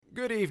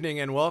Good evening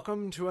and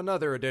welcome to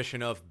another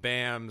edition of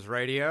BAMS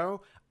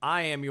Radio.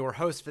 I am your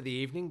host for the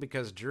evening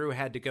because Drew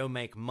had to go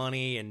make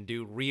money and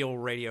do real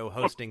radio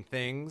hosting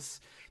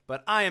things.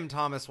 But I am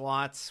Thomas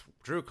Watts.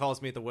 Drew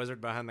calls me the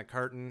wizard behind the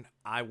curtain.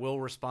 I will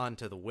respond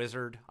to the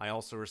wizard. I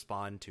also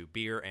respond to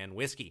beer and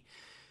whiskey.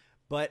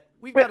 But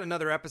we've got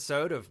another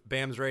episode of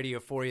BAMS Radio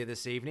for you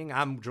this evening.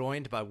 I'm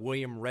joined by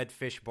William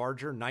Redfish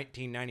Barger,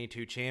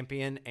 1992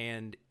 champion.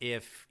 And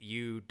if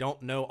you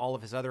don't know all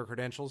of his other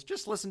credentials,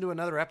 just listen to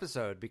another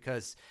episode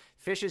because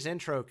Fish's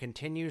intro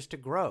continues to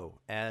grow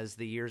as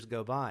the years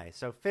go by.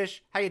 So,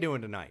 Fish, how you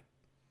doing tonight?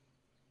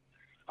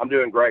 I'm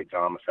doing great,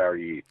 Thomas. How are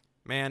you?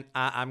 Man,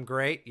 I'm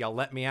great. Y'all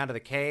let me out of the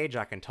cage.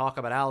 I can talk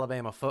about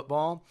Alabama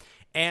football.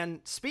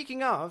 And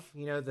speaking of,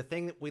 the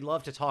thing that we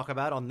love to talk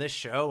about on this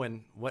show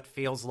and what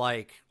feels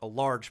like a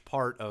large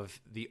part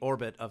of the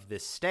orbit of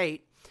this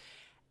state,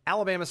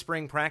 Alabama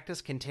spring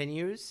practice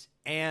continues.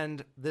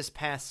 And this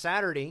past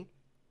Saturday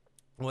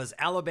was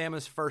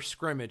Alabama's first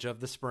scrimmage of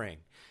the spring.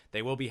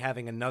 They will be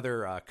having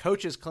another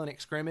coaches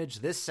clinic scrimmage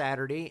this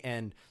Saturday.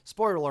 And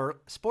spoiler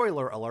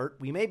alert,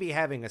 we may be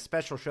having a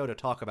special show to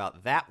talk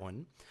about that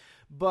one.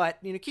 But,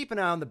 keep an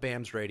eye on the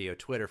BAMS Radio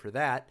Twitter for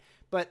that.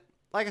 But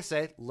like I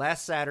said,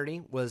 last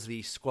Saturday was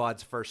the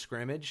squad's first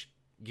scrimmage,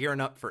 gearing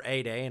up for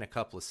A-Day in a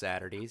couple of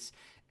Saturdays.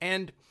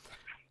 And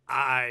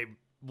I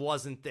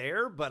wasn't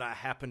there, but I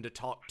happened to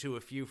talk to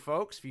a few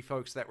folks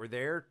that were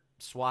there,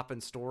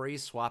 swapping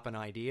stories, swapping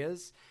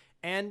ideas,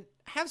 and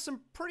have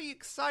some pretty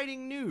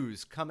exciting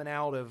news coming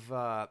out of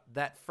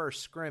that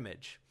first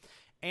scrimmage.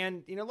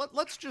 And,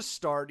 let's just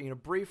start,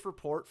 brief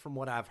report from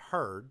what I've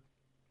heard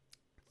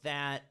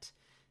that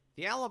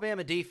the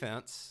Alabama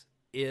defense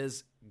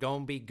is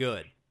going to be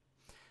good.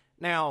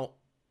 Now,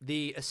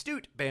 the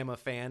astute Bama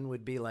fan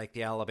would be like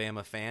the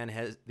Alabama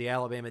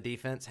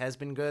defense has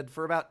been good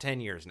for about 10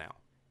 years now,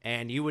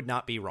 and you would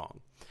not be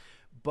wrong.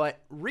 But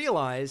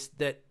realize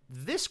that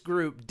this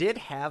group did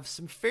have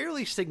some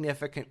fairly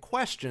significant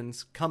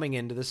questions coming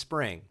into the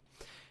spring.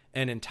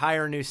 An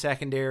entire new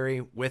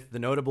secondary, with the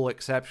notable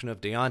exception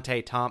of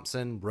Deontay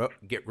Thompson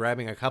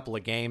grabbing a couple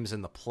of games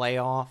in the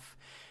playoff,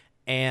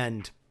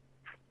 and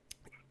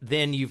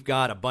then you've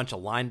got a bunch of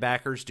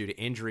linebackers due to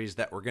injuries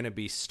that were going to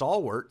be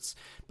stalwarts,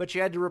 but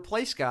you had to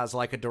replace guys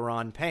like a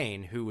Daron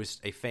Payne, who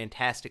was a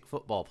fantastic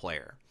football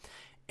player.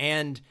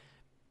 And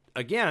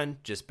again,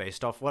 just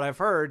based off what I've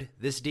heard,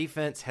 this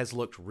defense has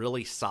looked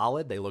really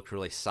solid. They looked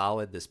really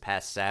solid this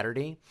past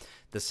Saturday.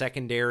 The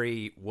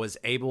secondary was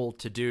able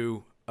to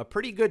do a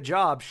pretty good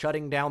job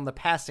shutting down the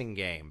passing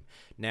game.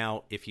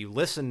 Now, if you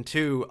listen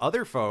to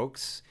other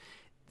folks,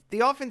 the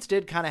offense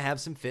did kind of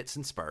have some fits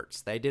and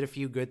spurts. They did a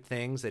few good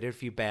things. They did a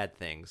few bad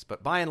things.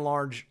 But by and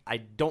large, I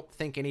don't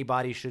think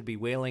anybody should be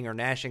wailing or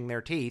gnashing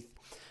their teeth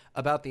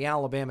about the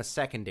Alabama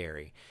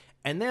secondary.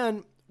 And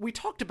then we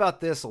talked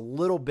about this a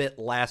little bit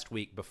last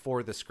week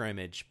before the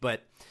scrimmage,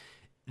 but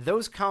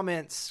those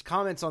comments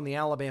on the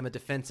Alabama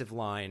defensive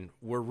line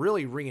were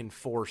really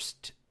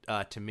reinforced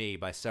to me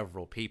by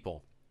several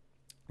people.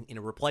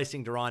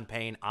 Replacing Daron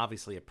Payne,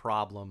 obviously a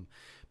problem.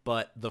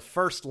 But the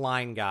first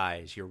line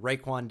guys, your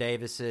Raekwon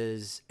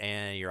Davises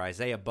and your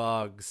Isaiah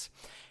Buggs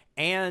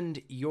and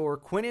your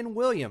Quinnen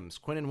Williams,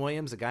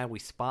 a guy we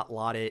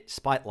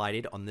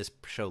spotlighted on this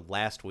show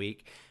last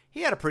week,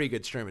 he had a pretty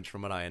good scrimmage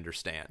from what I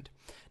understand.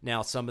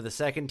 Now, some of the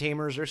second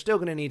teamers are still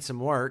going to need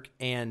some work,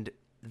 and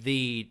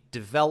the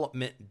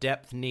development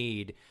depth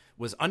need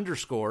was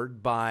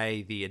underscored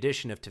by the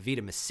addition of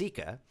Tavita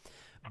Masika,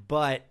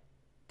 but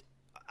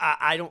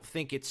I don't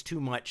think it's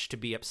too much to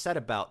be upset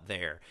about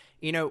there.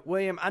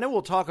 William, I know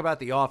we'll talk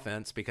about the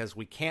offense because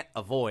we can't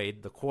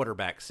avoid the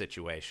quarterback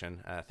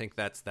situation. I think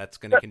that's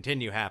going to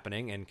continue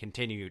happening and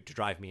continue to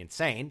drive me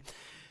insane.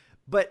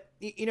 But,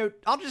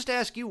 I'll just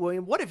ask you,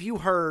 William, what have you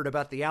heard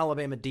about the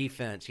Alabama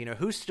defense?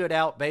 Who stood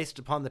out based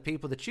upon the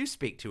people that you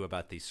speak to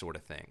about these sort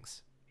of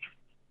things?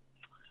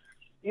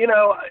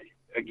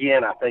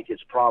 Again, I think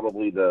it's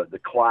probably the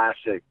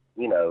classic,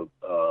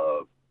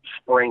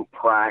 spring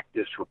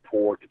practice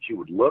report that you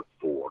would look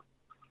for,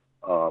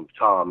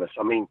 Thomas.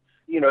 I mean,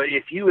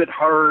 if you had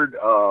heard,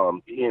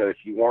 if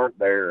you weren't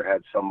there or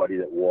had somebody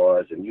that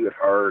was, and you had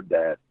heard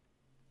that,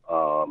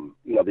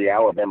 the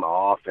Alabama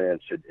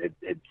offense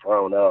had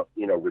thrown up,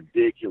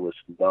 ridiculous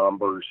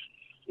numbers,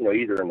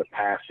 either in the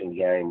passing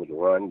game or the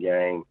run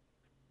game,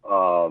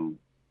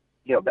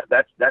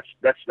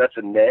 that's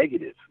a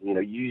negative.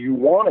 You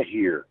want to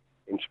hear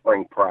in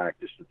spring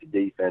practice that the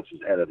defense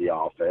is ahead of the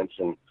offense.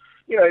 And,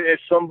 as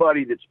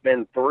somebody that's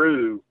been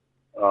through,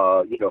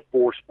 4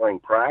 spring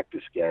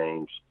practice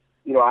games,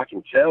 I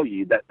can tell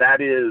you that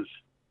is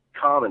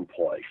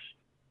commonplace.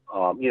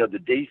 The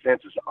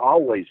defense is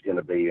always going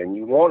to be, and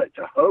you want it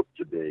to hope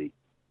to be,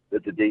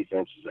 that the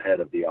defense is ahead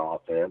of the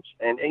offense.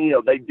 And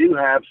they do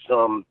have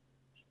some,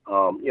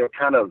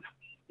 kind of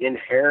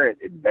inherent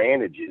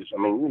advantages. I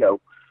mean,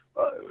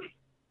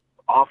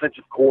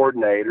 offensive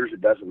coordinators,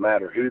 it doesn't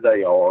matter who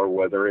they are,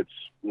 whether it's,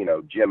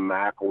 Jim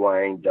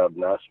McElwain, Doug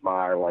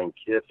Nussmeier, Lane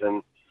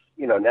Kiffin,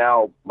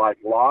 now Mike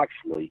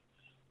Loxley,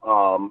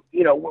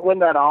 When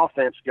that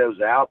offense goes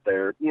out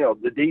there,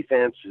 the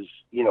defense is,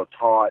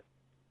 taught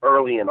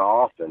early and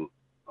often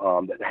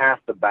that half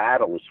the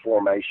battle is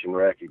formation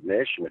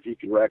recognition. If you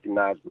can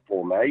recognize the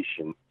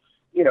formation,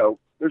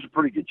 there's a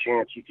pretty good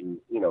chance you can,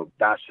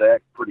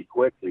 dissect pretty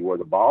quickly where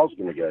the ball's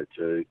going to go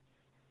to.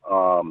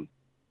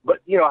 But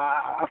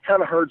I've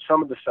kind of heard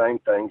some of the same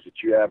things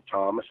that you have,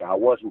 Thomas. I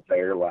wasn't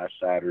there last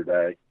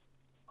Saturday.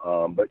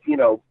 But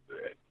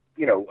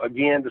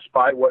again,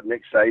 despite what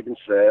Nick Saban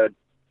said,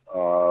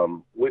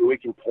 we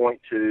can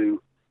point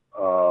to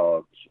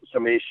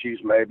some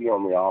issues maybe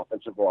on the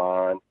offensive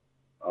line.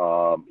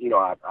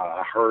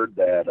 I heard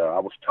that I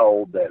was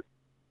told that,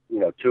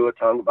 Tua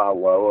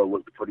Tagovailoa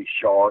looked pretty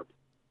sharp,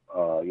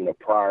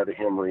 prior to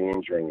him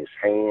re-injuring his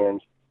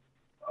hand.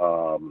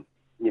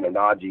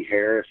 Najee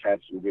Harris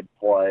had some good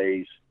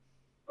plays.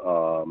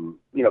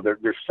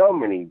 There's so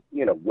many,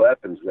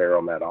 weapons there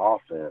on that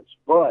offense.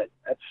 But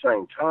at the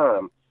same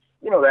time,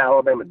 the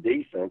Alabama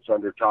defense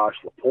under Tosh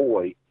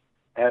LaPoy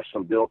has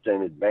some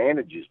built-in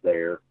advantages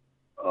there,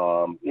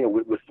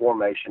 with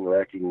formation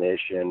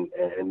recognition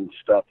and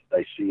stuff that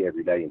they see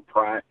every day in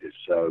practice.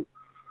 So,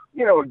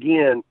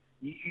 again,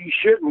 you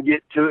shouldn't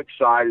get too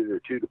excited or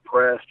too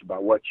depressed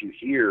about what you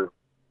hear,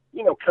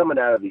 coming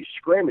out of these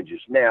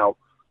scrimmages. Now,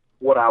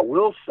 what I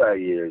will say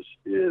is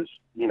this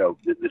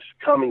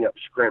coming up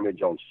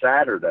scrimmage on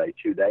Saturday,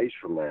 2 days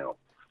from now,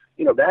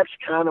 that's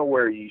kind of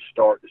where you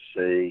start to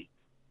see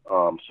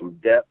some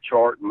depth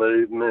chart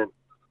movement.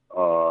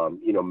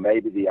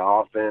 Maybe the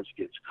offense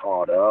gets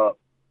caught up.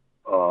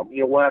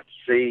 We'll have to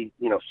see,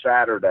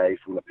 Saturday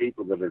from the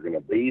people that are going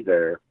to be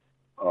there.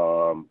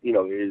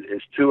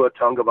 Is Tua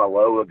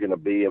Tagovailoa going to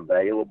be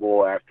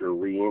available after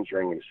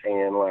re-injuring his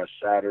hand last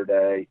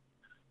Saturday?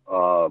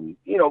 I'll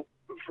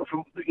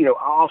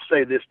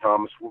say this,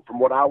 Thomas, from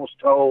what I was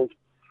told,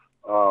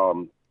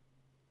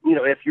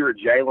 if you're a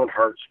Jalen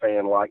Hurts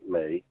fan like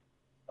me,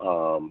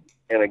 and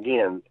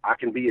again, I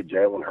can be a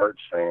Jalen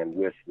Hurts fan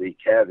with the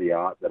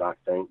caveat that I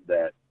think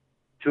that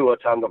Tua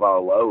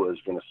Tagovailoa is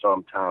going to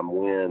sometime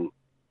win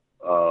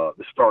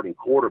the starting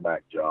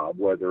quarterback job,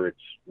 whether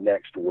it's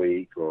next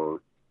week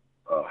or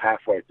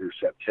halfway through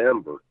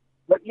September.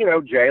 But,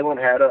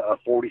 Jalen had a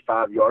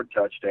 45-yard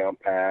touchdown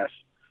pass,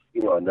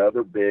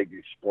 another big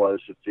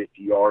explosive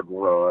 50-yard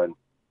run.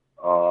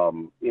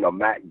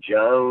 Mac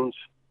Jones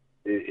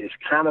is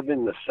kind of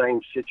in the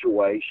same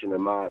situation,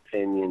 in my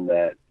opinion,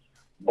 that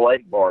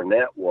Blake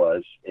Barnett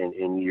was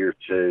in year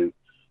two.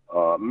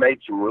 Made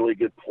some really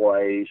good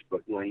plays,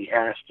 but, he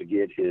has to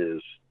get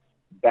his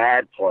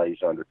bad plays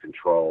under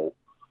control,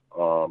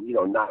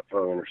 not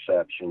throw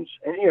interceptions.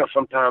 And,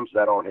 sometimes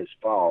that aren't his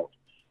fault.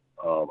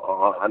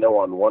 I know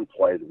on one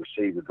play the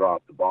receiver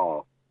dropped the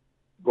ball.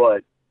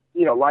 But,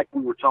 like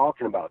we were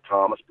talking about,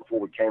 Thomas, before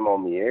we came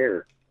on the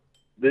air,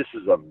 this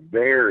is a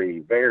very,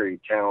 very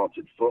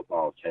talented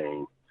football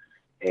team.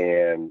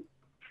 And,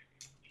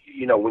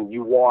 when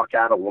you walk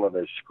out of one of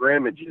those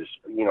scrimmages,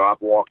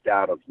 I've walked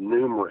out of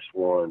numerous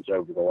ones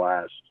over the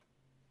last,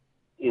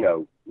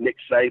 Nick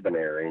Saban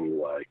era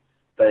anyway,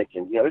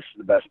 thinking, this is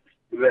the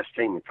best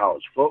team in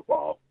college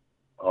football.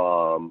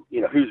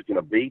 Who's going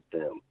to beat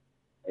them?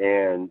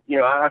 And,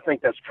 I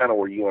think that's kind of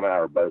where you and I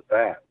are both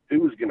at.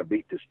 Who is going to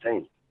beat this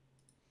team?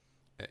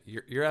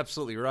 You're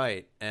absolutely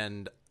right.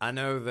 And I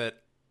know that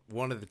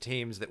one of the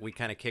teams that we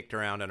kind of kicked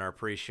around in our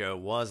pre-show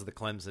was the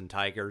Clemson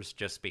Tigers,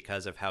 just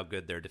because of how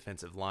good their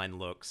defensive line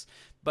looks.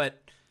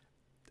 But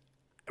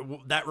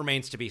that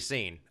remains to be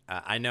seen.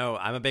 I know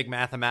I'm a big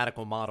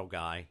mathematical model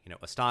guy.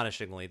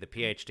 Astonishingly, the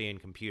PhD in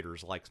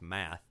computers likes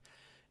math.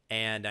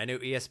 And I know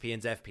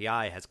ESPN's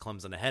FPI has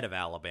Clemson ahead of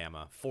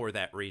Alabama for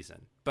that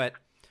reason. But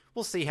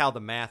we'll see how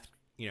the math,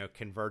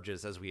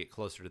 converges as we get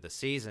closer to the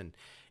season.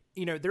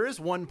 There is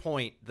one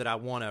point that I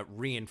want to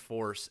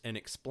reinforce and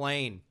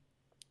explain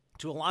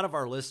to a lot of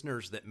our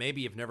listeners that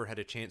maybe have never had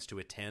a chance to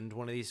attend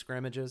one of these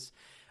scrimmages.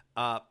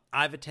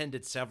 I've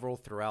attended several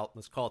throughout,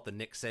 let's call it the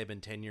Nick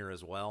Saban tenure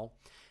as well.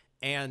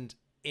 And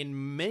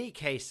in many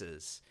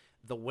cases,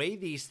 the way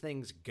these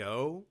things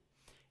go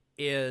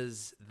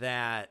is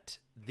that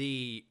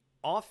the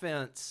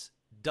offense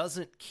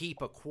doesn't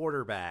keep a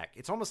quarterback.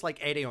 It's almost like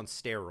A-Day on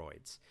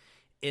steroids,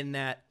 in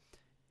that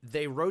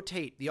the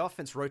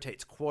offense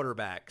rotates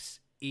quarterbacks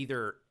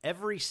either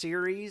every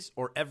series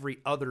or every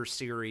other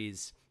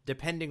series,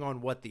 depending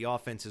on what the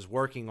offense is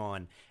working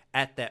on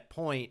at that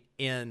point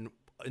in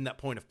that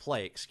point of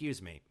play,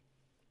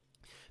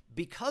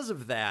 Because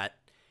of that,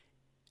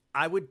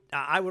 I would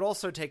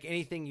also take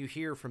anything you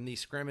hear from these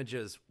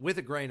scrimmages with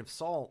a grain of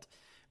salt,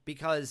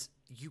 because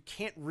you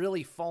can't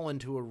really fall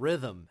into a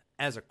rhythm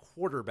as a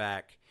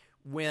quarterback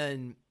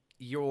when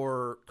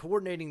you're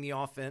coordinating the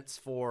offense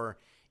for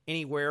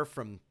anywhere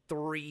from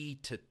 3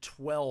 to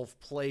 12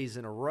 plays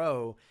in a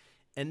row,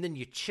 and then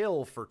you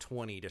chill for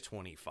 20 to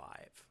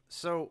 25.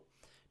 So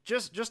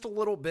just a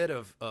little bit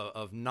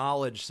of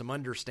knowledge, some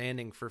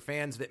understanding for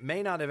fans that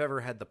may not have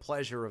ever had the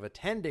pleasure of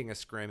attending a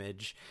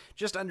scrimmage,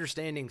 just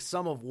understanding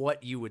some of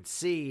what you would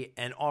see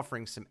and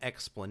offering some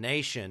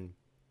explanation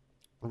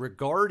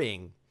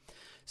regarding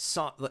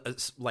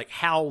like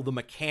how the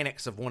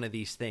mechanics of one of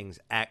these things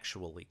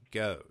actually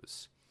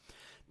goes.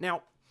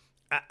 Now,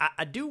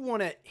 I do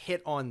want to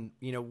hit on,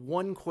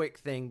 one quick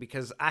thing,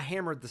 because I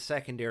hammered the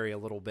secondary a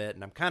little bit,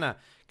 and I'm kind of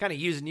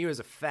using you as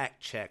a fact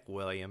check,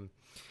 William.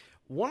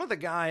 One of the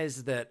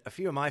guys that a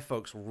few of my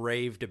folks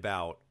raved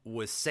about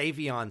was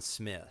Savion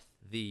Smith,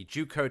 the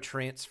JUCO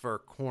transfer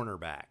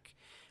cornerback,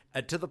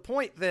 to the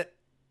point that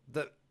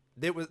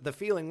the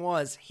feeling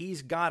was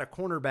he's got a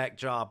cornerback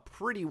job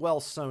pretty well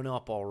sewn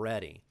up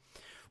already.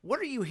 What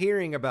are you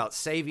hearing about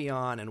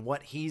Savion and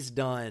what he's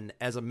done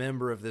as a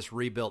member of this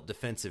rebuilt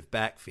defensive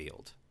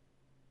backfield?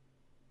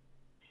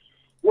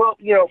 Well,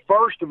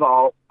 first of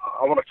all,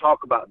 I want to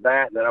talk about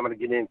that, and then I'm going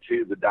to get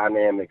into the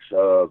dynamics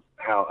of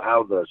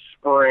how the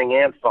spring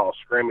and fall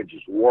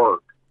scrimmages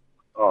work.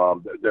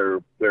 They're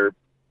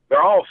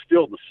all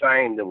still the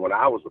same than when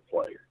I was a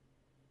player.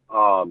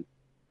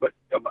 But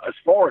as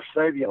far as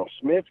Savion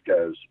Smith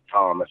goes,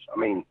 Thomas, I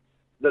mean,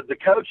 the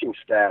coaching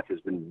staff has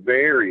been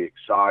very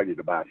excited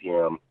about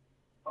him.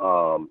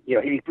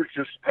 He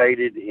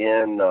participated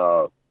in,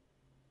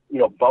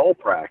 bowl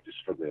practice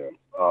for them.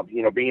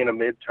 Being a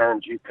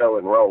midterm JUCO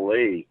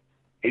enrollee,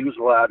 he was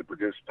allowed to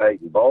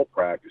participate in bowl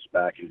practice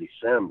back in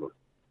December.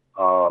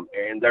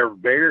 And they're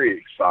very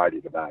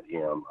excited about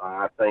him.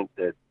 I think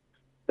that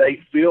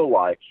they feel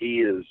like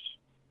he is,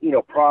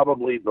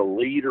 probably the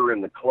leader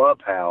in the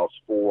clubhouse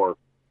for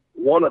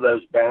one of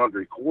those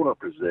boundary corner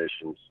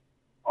positions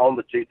on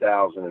the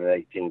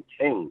 2018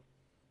 team.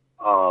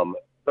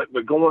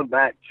 But going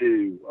back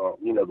to,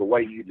 the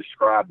way you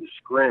described the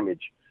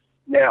scrimmage,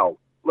 now,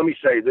 let me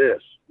say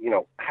this,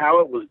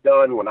 how it was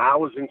done when I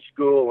was in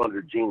school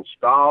under Gene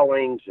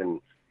Stallings, and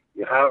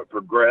how it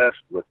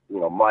progressed with,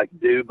 Mike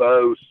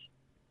Dubose,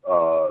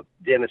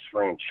 Dennis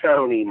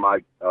Franchione,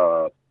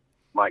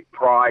 Mike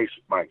Price,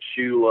 Mike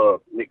Shula,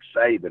 Nick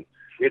Saban.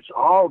 It's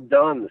all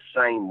done the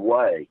same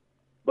way.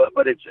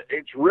 But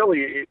it's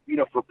really,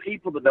 for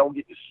people that don't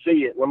get to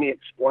see it, let me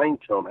explain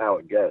to them how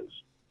it goes.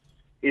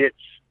 It's,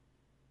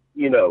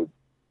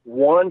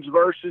 ones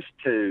versus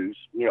twos,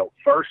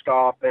 first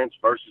offense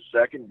versus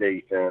second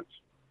defense,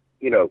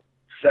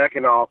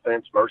 second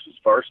offense versus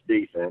first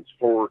defense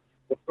for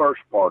the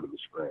first part of the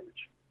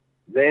scrimmage.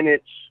 Then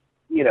it's,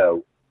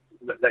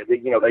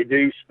 they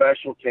do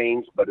special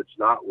teams, but it's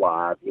not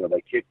live.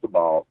 They kick the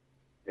ball.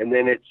 And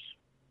then it's,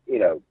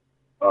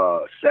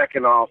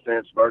 second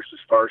offense versus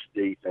first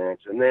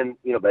defense. And then,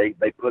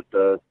 they put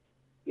the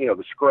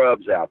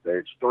scrubs out there.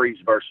 It's threes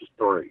versus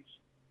threes.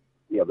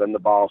 Then the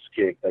ball's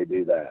kicked. They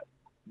do that.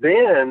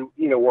 Then,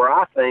 where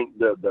I think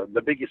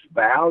the biggest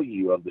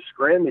value of the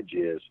scrimmage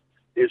is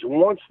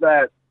once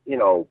that,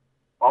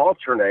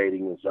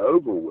 alternating is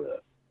over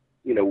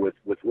with,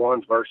 with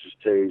ones versus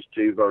twos,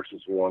 two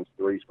versus ones,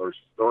 threes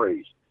versus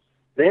threes,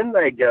 then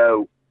they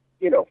go,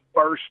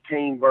 first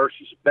team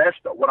versus best,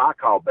 what I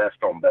call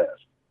best on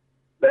best.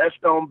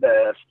 Best on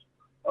best,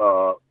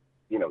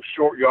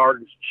 short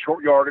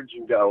yardage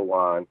and goal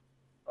line,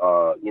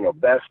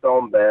 best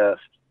on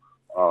best,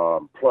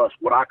 plus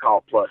what I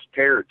call plus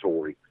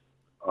territory.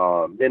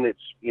 Then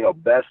it's,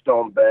 best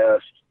on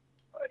best.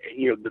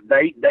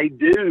 They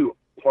do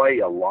play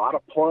a lot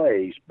of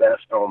plays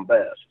best on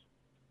best.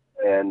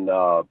 And,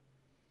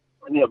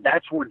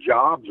 that's where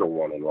jobs are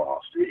won and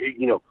lost.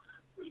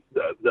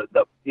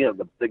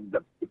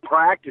 The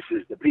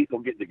practices that people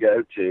get to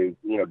go to,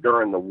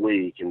 during the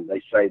week, and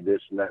they say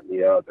this and that and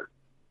the other.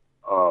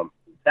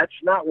 That's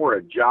not where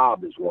a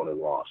job is won and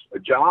lost. A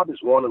job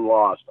is won and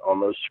lost on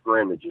those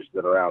scrimmages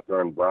that are out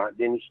there in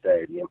Bryant-Denny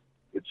Stadium.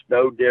 It's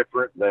no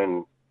different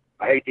than,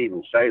 I hate to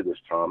even say this,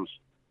 Thomas,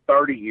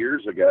 30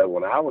 years ago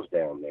when I was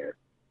down there.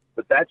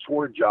 But that's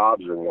where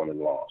jobs are won and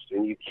lost.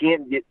 And you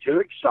can't get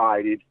too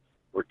excited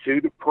or too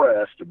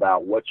depressed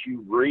about what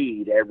you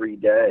read every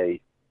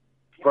day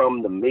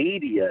from the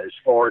media as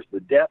far as the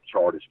depth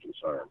chart is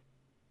concerned.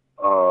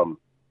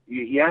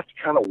 You have to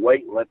kind of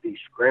wait and let these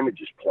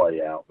scrimmages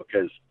play out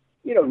because,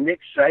 Nick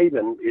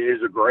Saban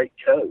is a great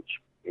coach,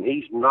 and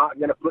he's not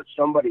going to put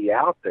somebody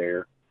out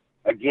there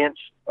against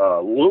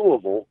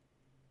Louisville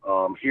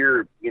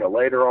here,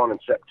 later on in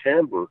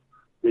September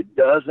that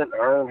doesn't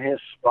earn his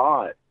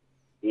spot.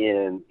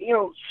 And,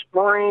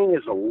 spring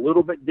is a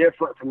little bit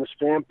different from the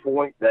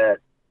standpoint that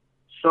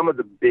some of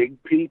the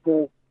big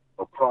people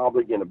are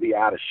probably going to be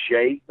out of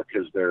shape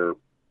because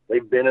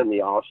they've been in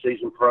the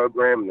off-season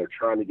program and they're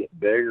trying to get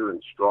bigger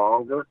and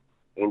stronger,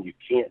 and you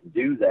can't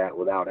do that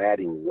without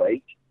adding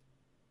weight.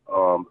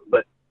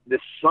 But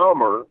this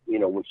summer,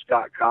 when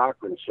Scott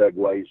Cochran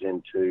segues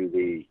into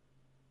the,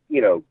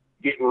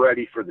 getting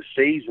ready for the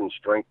season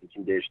strength and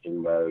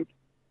conditioning mode,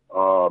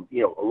 a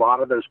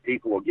lot of those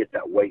people will get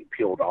that weight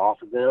peeled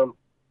off of them.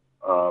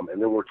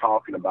 And then we're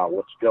talking about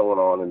what's going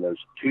on in those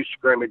two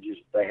scrimmages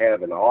that they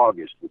have in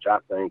August, which I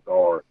think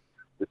are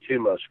the two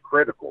most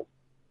critical.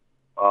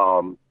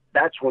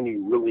 That's when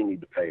you really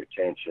need to pay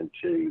attention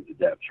to the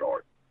depth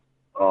chart.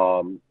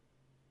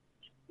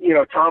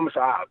 Thomas,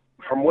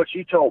 from what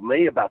you told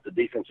me about the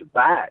defensive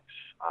backs,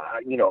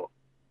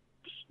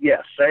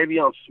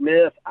 Savion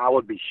Smith, I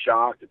would be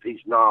shocked if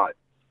he's not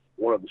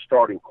one of the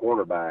starting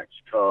cornerbacks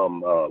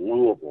come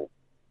Louisville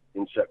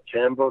in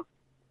September.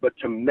 But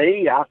to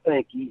me, I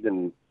think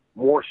even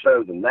more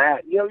so than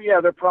that,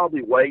 they're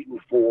probably waiting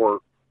for,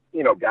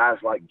 guys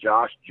like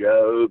Josh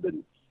Jobe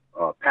and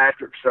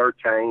Patrick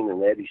Surtain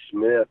and Eddie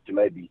Smith to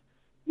maybe,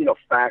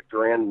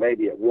 factor in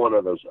maybe at one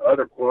of those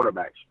other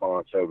cornerback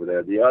spots over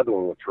there, the other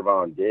one with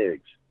Trevon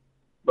Diggs.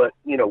 But,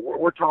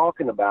 we're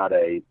talking about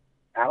a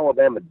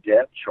Alabama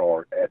depth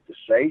chart at the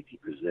safety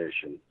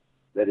position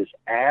that is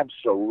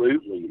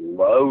absolutely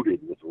loaded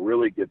with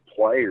really good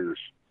players,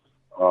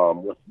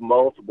 with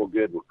multiple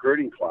good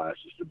recruiting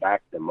classes to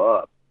back them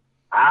up.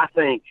 I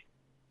think,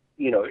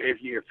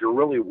 if you're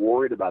really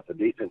worried about the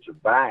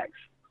defensive backs,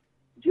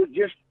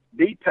 just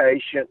be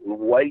patient and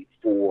wait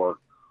for,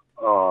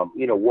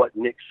 what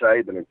Nick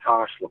Saban and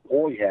Tosh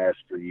LaPoy has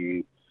for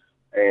you.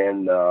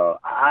 And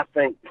I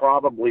think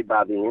probably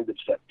by the end of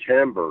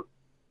September,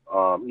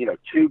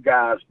 two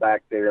guys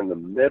back there in the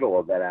middle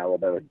of that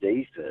Alabama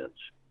defense,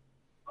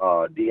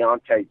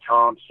 Deontay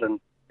Thompson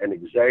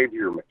and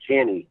Xavier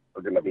McKinney,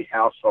 are going to be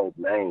household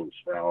names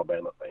for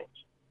Alabama fans.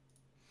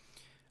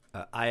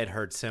 I had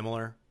heard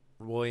similar,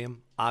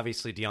 William.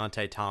 Obviously,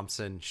 Deontay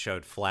Thompson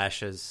showed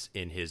flashes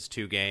in his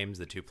two games,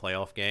 the two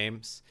playoff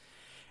games.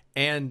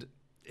 And,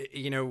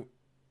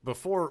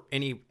 before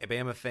any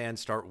Bama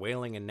fans start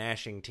wailing and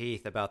gnashing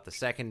teeth about the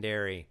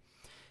secondary,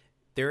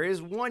 there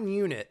is one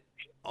unit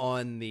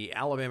on the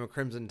Alabama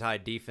Crimson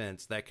Tide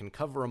defense that can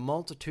cover a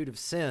multitude of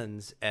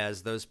sins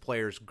as those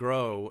players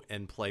grow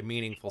and play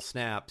meaningful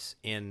snaps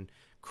in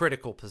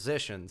critical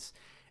positions.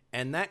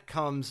 And that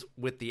comes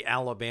with the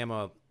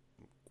Alabama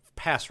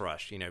pass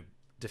rush,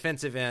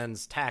 defensive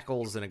ends,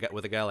 tackles, and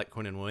with a guy like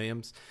Quinnen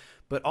Williams,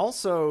 but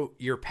also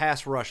your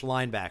pass rush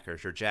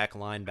linebackers, your jack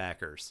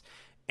linebackers.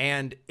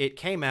 And it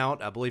came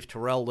out, I believe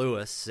Terrell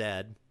Lewis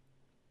said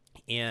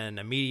in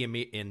a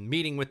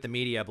meeting with the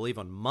media, I believe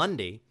on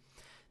Monday,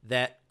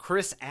 that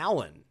Chris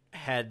Allen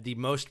had the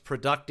most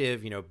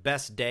productive,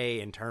 best day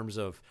in terms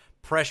of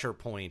pressure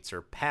points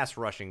or pass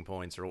rushing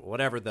points or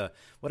whatever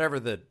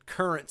the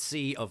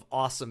currency of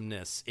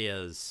awesomeness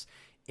is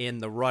in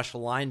the rush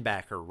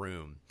linebacker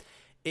room.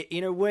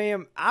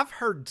 William, I've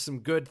heard some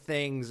good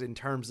things in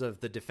terms of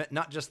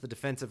not just the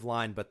defensive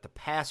line, but the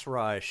pass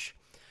rush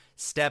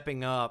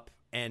stepping up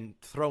and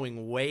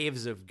throwing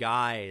waves of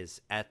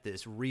guys at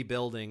this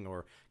rebuilding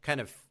or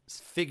kind of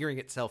figuring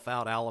itself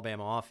out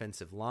Alabama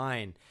offensive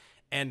line.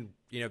 And,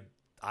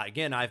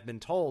 again, I've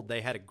been told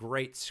they had a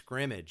great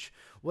scrimmage.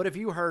 What have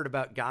you heard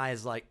about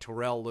guys like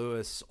Terrell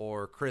Lewis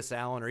or Chris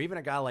Allen or even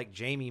a guy like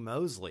Jamie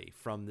Mosley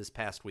from this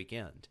past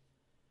weekend?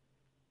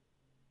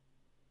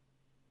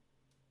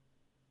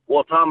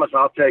 Well, Thomas,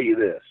 I'll tell you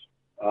this,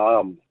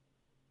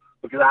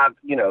 because I've,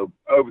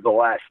 over the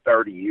last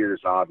 30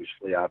 years,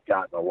 obviously, I've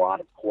gotten a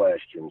lot of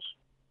questions,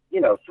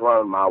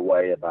 thrown my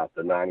way about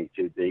the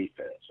 92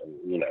 defense. And,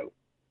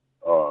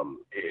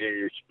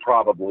 it's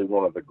probably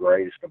one of the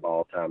greatest of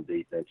all-time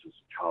defenses in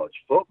college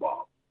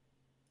football.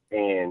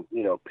 And,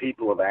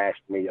 people have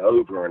asked me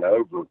over and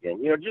over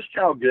again, just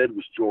how good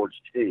was George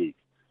Teague?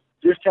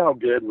 Just how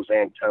good was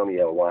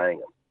Antonio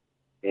Langham?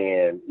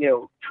 And,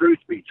 truth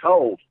be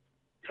told,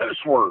 those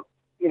were,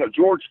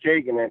 George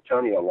Teague and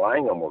Antonio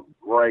Langham were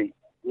great,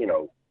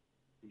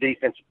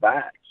 defensive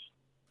backs.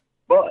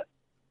 But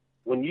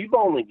when you've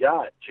only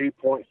got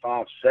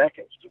 2.5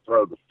 seconds to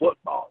throw the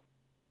football,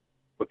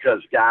 because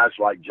guys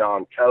like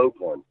John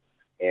Copeland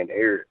and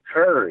Eric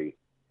Curry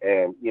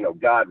and,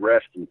 God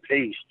rest in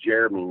peace,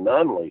 Jeremy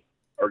Nunley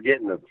are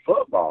getting to the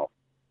football,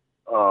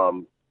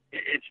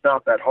 it's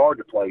not that hard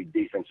to play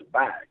defensive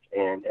back.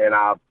 And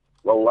I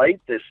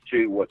relate this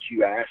to what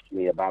you asked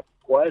me about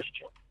the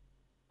question.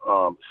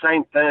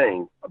 Same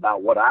thing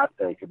about what I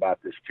think about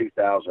this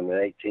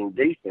 2018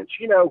 defense.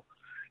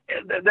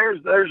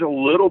 There's a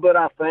little bit,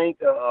 I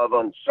think, of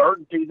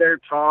uncertainty there,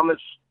 Thomas.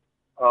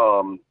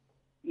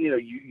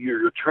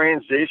 You're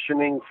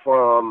transitioning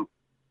from,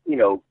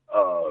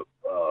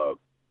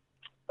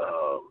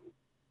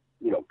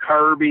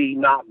 Kirby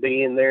not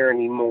being there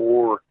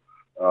anymore,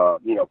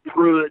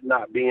 Pruitt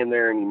not being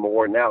there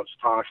anymore. Now it's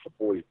Tosh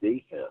LaPoy's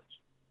defense.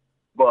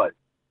 But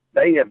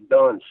they have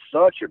done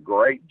such a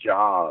great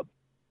job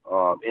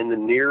in the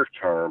near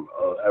term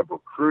of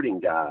recruiting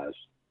guys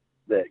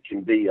that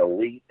can be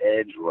elite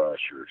edge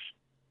rushers.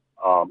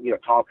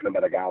 Talking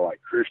about a guy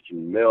like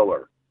Christian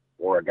Miller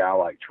or a guy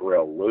like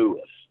Terrell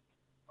Lewis,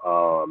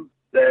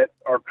 that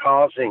are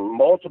causing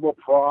multiple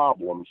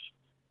problems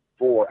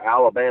for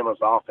Alabama's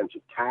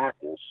offensive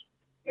tackles.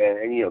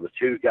 And the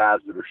two guys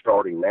that are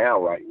starting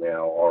right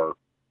now are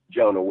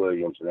Jonah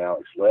Williams and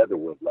Alex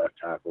Leatherwood, left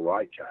tackle,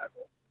 right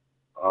tackle.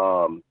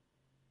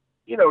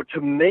 To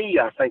me,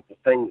 I think the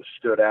thing that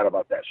stood out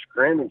about that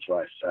scrimmage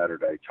last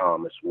Saturday,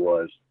 Thomas,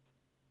 was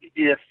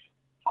if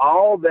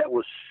all that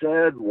was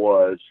said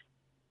was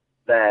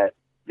that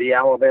the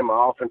Alabama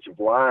offensive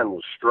line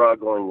was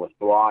struggling with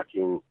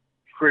blocking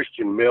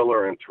Christian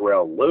Miller and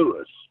Terrell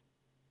Lewis,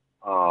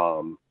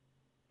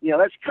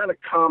 that's kind of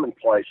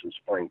commonplace in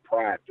spring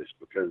practice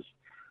because,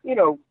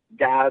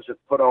 guys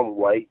have put on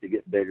weight to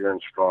get bigger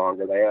and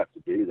stronger. They have to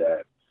do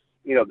that.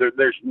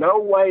 There's no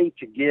way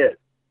to get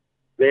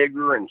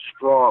bigger and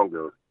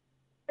stronger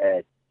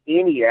at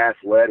any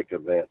athletic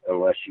event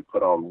unless you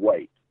put on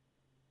weight.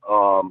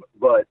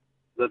 But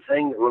the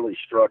thing that really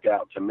struck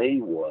out to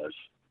me was,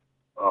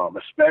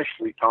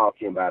 especially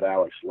talking about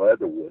Alex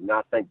Leatherwood, and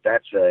I think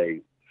that's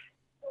a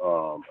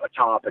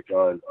topic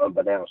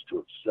unbeknownst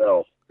to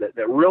itself that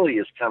really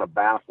has kind of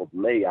baffled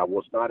me. I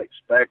was not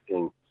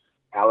expecting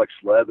Alex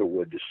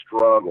Leatherwood to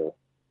struggle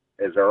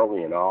as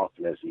early and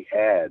often as he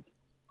had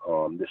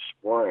this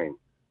spring.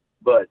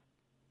 But,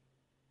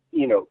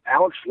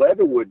 Alex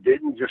Leatherwood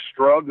didn't just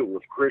struggle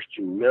with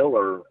Christian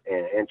Miller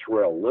and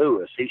Terrell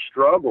Lewis. He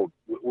struggled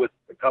with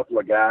a couple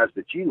of guys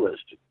that you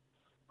listed,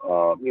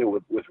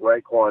 with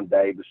Raekwon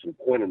Davis and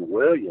Quentin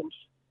Williams.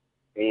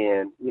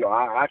 And,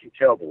 I can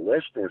tell the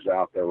listeners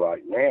out there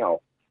right now,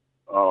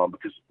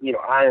 because,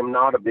 I am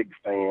not a big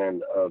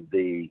fan of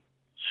the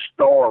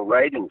star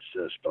rating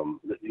system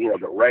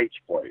that rates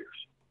players.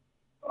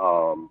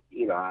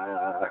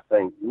 I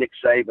think Nick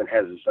Saban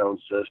has his own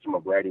system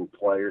of rating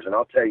players. And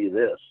I'll tell you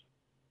this,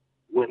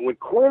 when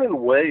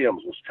Quentin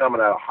Williams was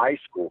coming out of high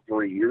school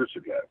 3 years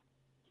ago,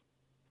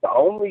 the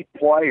only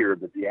player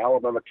that the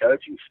Alabama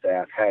coaching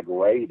staff had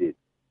rated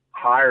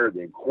higher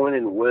than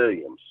Quentin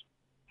Williams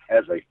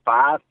as a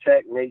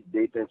 5-technique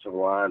defensive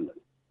lineman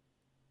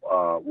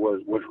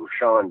was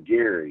Rashawn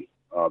Gary,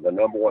 the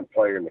number one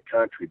player in the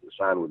country that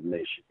signed with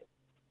Michigan.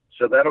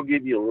 So that'll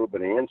give you a little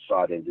bit of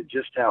insight into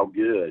just how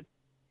good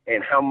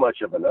and how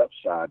much of an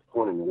upside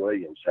Quentin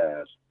Williams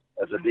has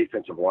as a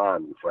defensive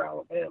lineman for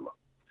Alabama.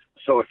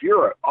 So if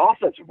you're an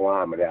offensive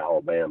lineman at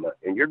Alabama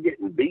and you're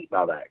getting beat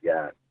by that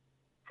guy,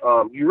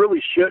 you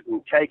really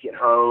shouldn't take it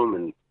home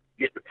and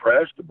get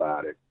depressed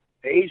about it.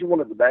 He's one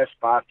of the best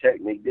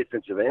 5-technique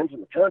defensive ends in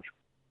the country.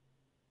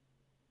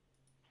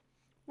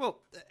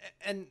 Well,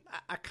 and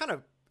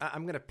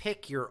I'm going to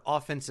pick your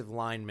offensive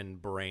lineman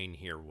brain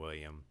here,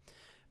 William,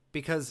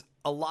 because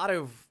a lot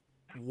of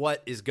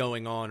what is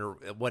going on, or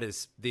what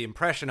is the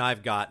impression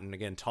I've gotten,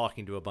 again,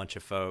 talking to a bunch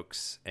of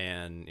folks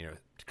and,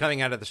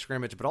 coming out of the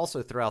scrimmage, but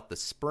also throughout the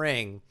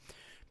spring,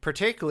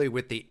 particularly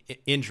with the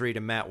injury to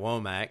Matt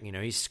Womack,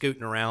 he's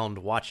scooting around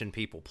watching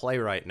people play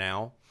right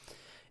now,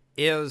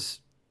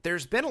 is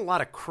there's been a lot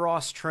of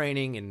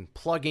cross-training and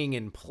plugging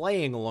and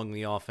playing along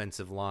the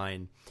offensive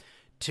line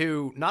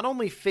to not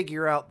only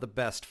figure out the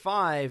best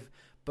 5,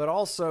 but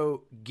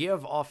also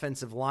give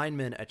offensive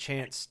linemen a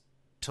chance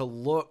to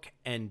look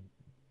and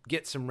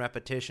get some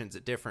repetitions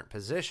at different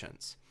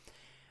positions.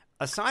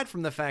 Aside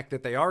from the fact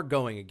that they are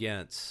going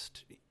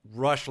against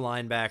rush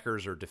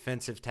linebackers or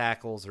defensive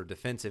tackles or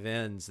defensive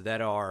ends that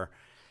are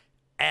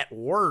at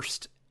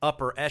worst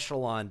upper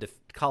echelon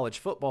college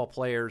football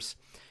players,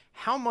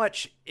 how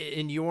much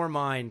in your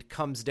mind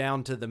comes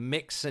down to the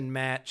mix and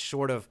match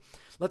sort of,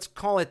 let's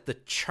call it the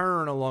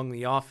churn along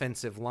the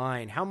offensive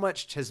line? How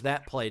much has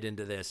that played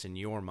into this in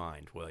your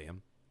mind,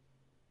 William?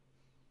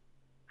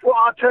 Well,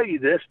 I'll tell you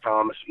this,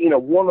 Thomas.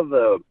 One of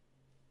the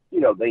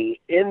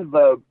in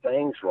vogue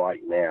things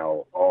right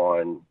now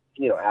on,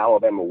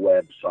 Alabama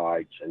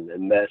websites and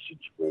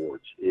message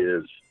boards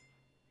is,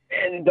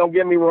 and don't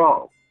get me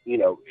wrong,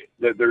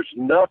 there's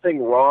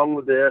nothing wrong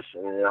with this,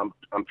 and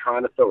I'm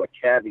trying to throw a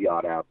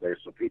caveat out there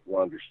so people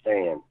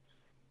understand.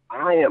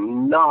 I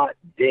am not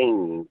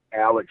dinging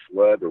Alex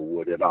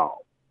Leatherwood at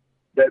all.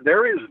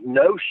 There is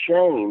no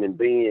shame in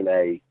being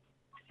a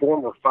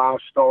former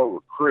 5-star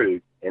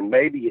recruit, and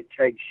maybe it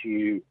takes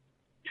you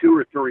 2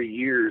 or 3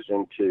 years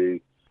into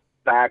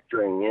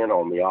factoring in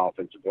on the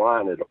offensive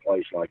line at a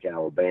place like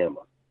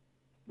Alabama.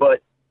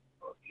 But,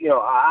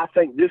 I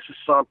think this is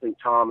something,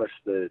 Thomas,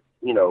 that,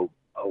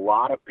 a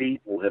lot of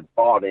people have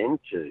bought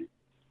into,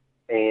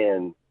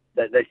 and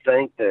that they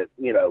think that,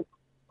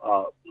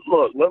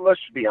 look, let's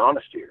just be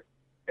honest here.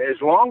 As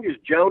long as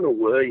Jonah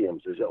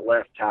Williams is at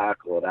left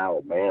tackle at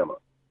Alabama,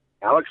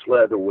 Alex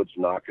Leatherwood's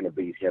not going to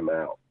beat him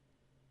out.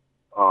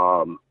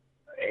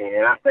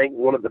 And I think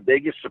one of the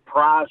biggest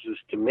surprises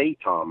to me,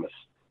 Thomas,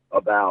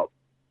 about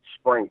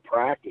spring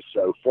practice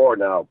so far,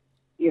 now,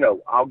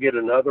 I'll get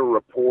another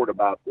report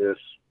about this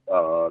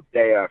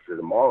day after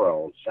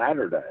tomorrow on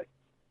Saturday.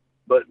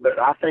 But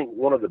I think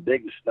one of the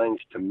biggest things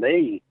to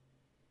me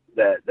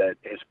that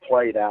has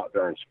played out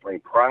during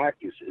spring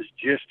practice is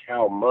just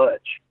how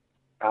much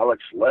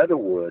Alex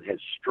Leatherwood has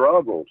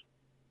struggled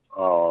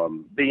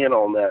being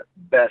on that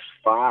best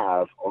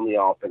 5 on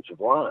the offensive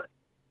line.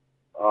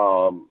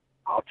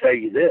 I'll tell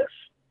you this,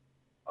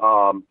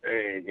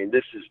 and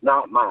this is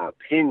not my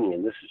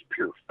opinion, this is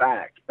pure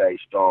fact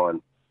based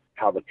on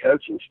how the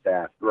coaching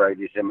staff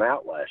graded him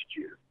out last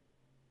year.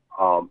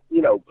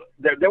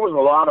 There was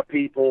a lot of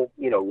people,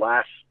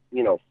 last,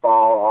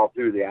 fall all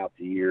throughout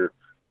the year,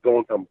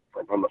 going from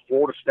the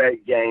Florida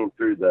State game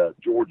through the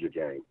Georgia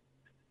game,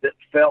 that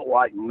felt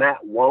like Matt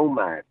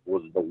Womack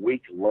was the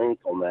weak link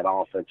on that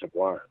offensive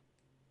line.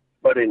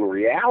 But in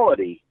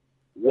reality,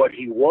 what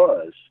he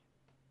was,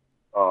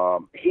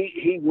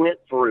 he went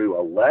through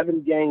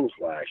 11 games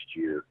last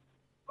year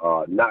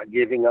not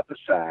giving up a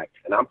sack,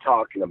 and I'm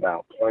talking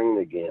about playing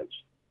against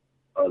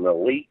an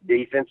elite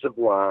defensive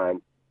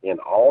line in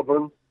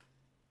Auburn,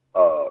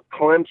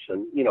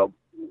 Clemson.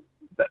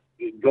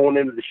 Going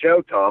into the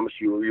show, Thomas,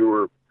 you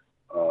were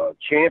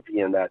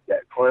champion that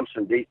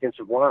Clemson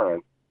defensive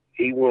line.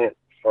 He went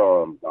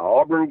from the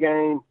Auburn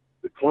game,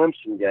 the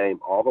Clemson game,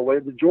 all the way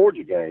to the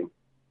Georgia game.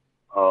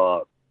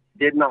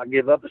 Did not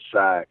give up a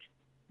sack.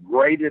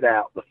 Graded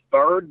out the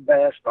third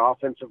best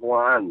offensive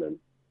lineman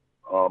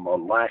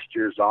on last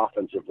year's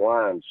offensive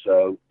line.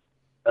 So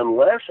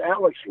unless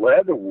Alex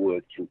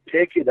Leatherwood can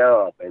pick it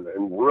up and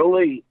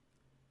really,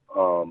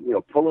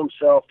 pull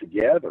himself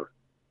together,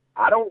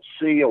 I don't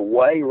see a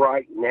way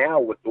right now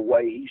with the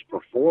way he's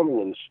performing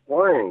in the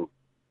spring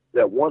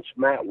that once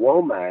Matt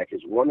Womack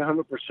is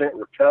 100%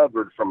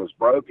 recovered from his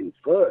broken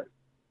foot,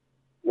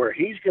 where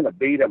he's going to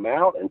beat him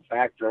out and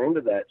factor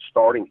into that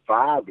starting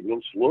five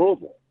against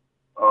Louisville.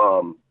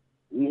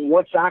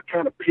 Once I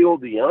kind of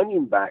peeled the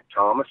onion back,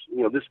 Thomas,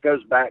 this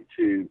goes back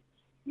to,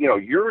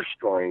 your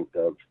strength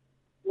of,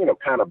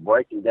 kind of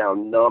breaking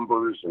down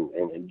numbers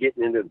and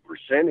getting into the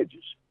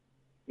percentages.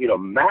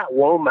 Matt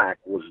Womack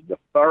was the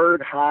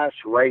third highest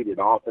rated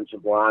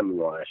offensive lineman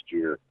last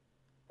year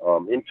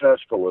in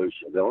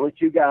Tuscaloosa. The only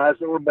two guys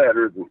that were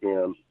better than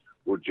him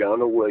were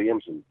Jonah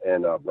Williams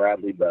and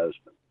Bradley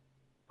Bozeman.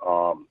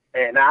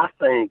 And I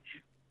think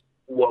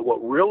what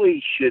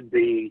really should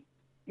be,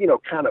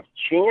 kind of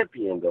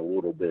championed a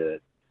little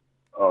bit,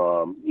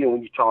 when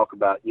you talk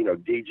about,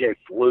 DJ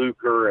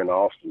Fluker and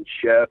Austin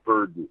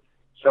Shepard and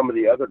some of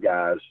the other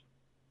guys,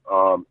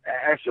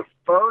 as a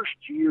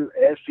first-year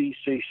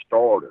SEC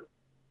starter,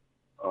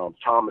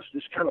 Thomas,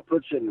 this kind of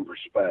puts it in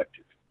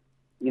perspective.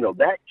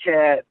 That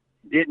cat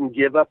didn't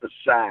give up a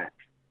sack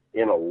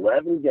in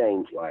 11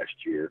 games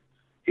last year.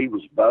 He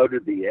was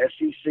voted the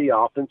SEC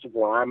Offensive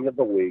Lineman of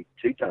the Week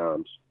 2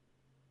 times.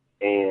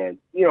 And,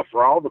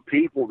 for all the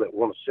people that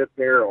want to sit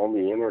there on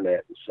the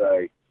internet and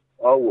say,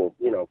 oh,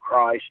 well,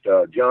 Christ,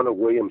 Jonah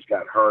Williams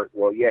got hurt.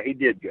 Well, yeah, he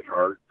did get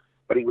hurt,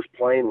 but he was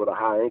playing with a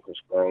high ankle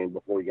sprain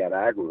before he got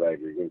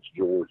aggravated against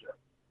Georgia.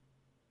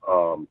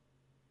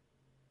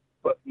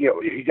 But,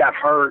 he got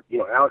hurt.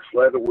 Alex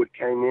Leatherwood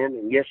came in,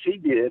 and yes, he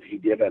did. He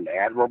did an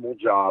admirable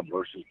job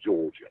versus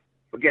Georgia.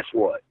 But guess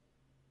what?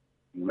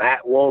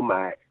 Matt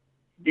Womack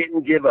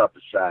didn't give up a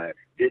sack,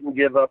 didn't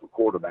give up a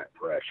quarterback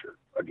pressure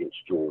against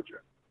Georgia.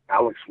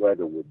 Alex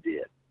Leatherwood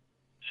did.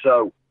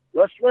 So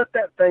let's let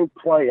that thing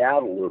play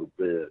out a little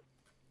bit.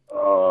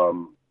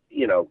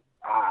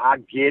 I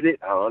get it.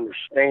 I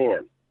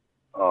understand.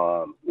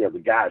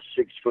 The guy's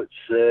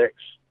 6'6",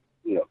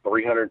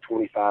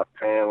 325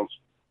 pounds,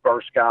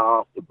 first guy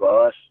off the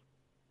bus.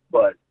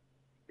 But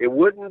it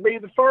wouldn't be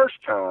the first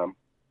time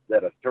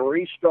that a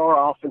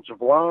 3-star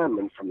offensive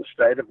lineman from the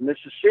state of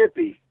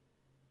Mississippi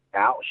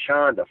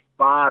outshined a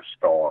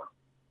 5-star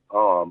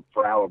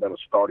for Alabama's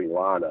starting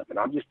lineup. And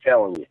I'm just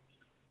telling you,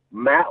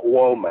 Matt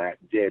Womack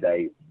did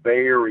a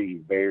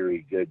very,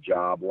 very good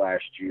job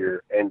last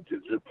year, and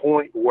to the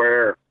point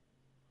where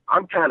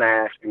I'm kind of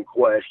asking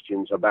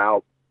questions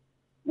about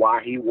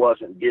why he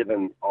wasn't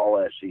given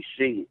all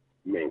SEC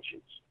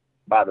mentions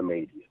by the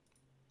media.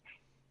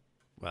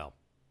 Well,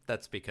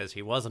 that's because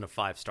he wasn't a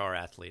 5-star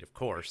athlete, of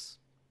course,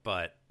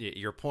 but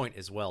your point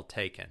is well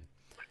taken.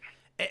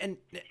 And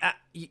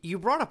you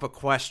brought up a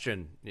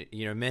question,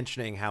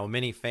 mentioning how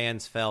many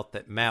fans felt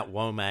that Matt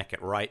Womack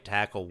at right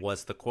tackle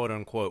was the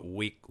quote-unquote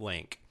weak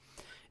link.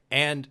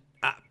 And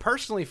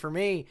personally, for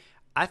me,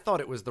 I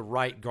thought it was the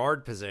right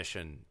guard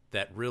position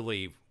that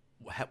really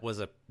was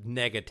a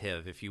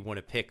negative if you want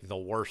to pick the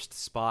worst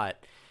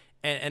spot.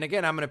 And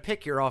again, I'm going to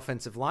pick your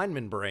offensive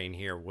lineman brain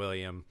here,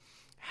 William.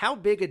 How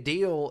big a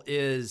deal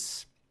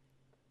is,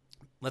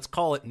 let's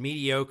call it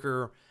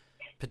mediocre,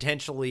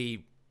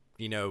 potentially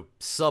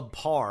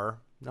subpar,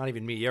 not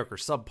even mediocre,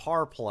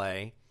 subpar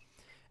play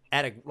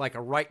at a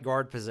right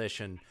guard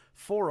position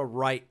for a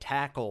right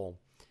tackle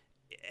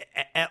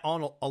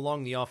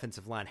along the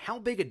offensive line? How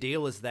big a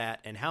deal is that,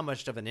 and how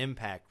much of an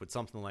impact would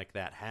something like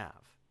that have?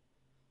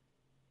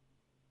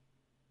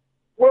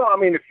 Well, I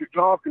mean, if you're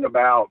talking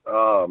about,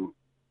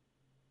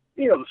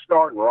 the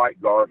starting right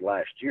guard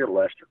last year,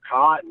 Lester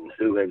Cotton,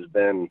 who has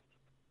been,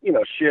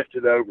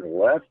 shifted over to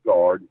left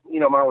guard,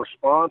 my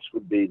response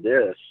would be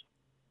this.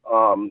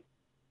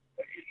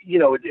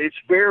 It's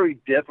very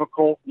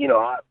difficult.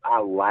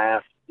 I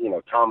laugh,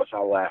 Thomas,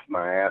 I laugh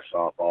my ass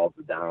off all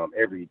the time,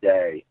 every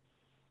day,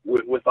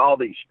 with all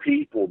these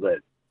people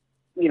that,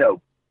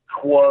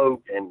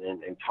 quote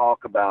and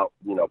talk about,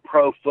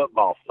 Pro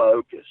Football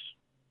Focus,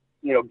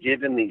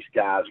 giving these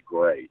guys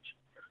grades.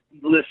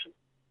 Listen,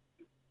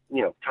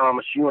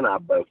 Thomas, you and I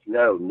both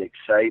know Nick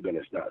Saban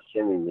is not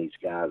sending these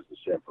guys this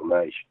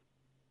information.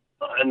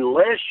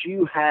 Unless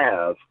you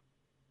have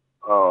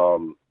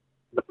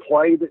the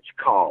play that's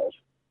called,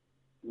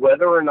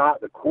 whether or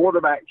not the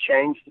quarterback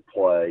changed the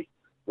play,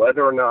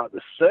 whether or not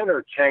the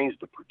center changed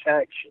the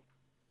protection.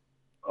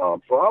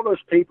 For all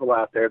those people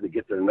out there that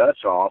get their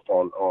nuts off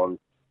on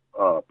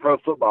Pro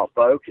Football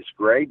Focus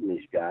grading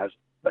these guys,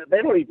 but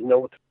they don't even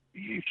know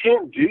you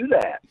can't do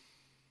that.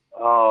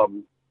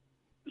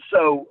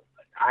 So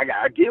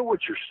I get what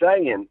you're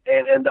saying,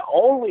 and the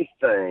only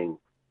thing,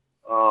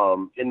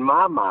 in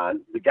my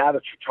mind, the guy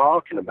that you're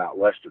talking about,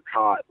 Lester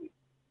Cotton,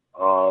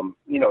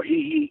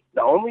 he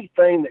the only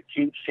thing that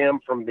keeps him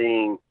from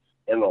being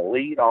an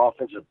elite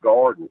offensive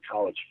guard in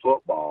college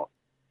football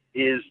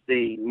is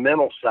the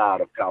mental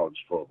side of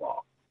college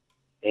football.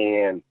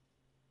 And,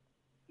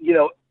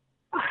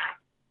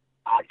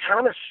 I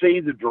kind of see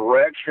the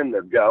direction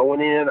they're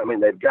going in. I mean,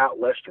 they've got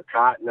Lester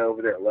Cotton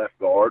over there at left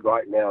guard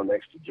right now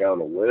next to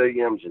Jonah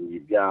Williams, and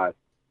you've got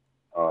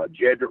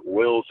Jedrick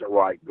Wills at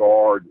right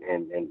guard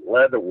and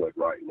Leatherwood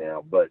right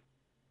now. But,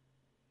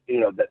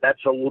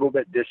 that's a little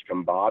bit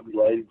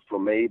discombobulated for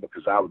me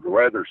because I would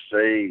rather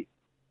see,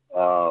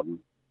 Cotton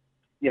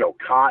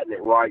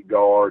at right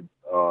guard,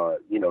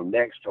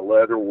 next to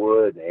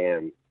Leatherwood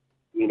and,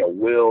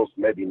 Wills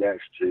maybe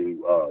next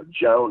to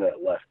Jonah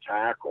at left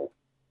tackle.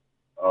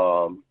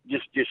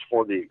 Just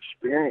for the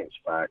experience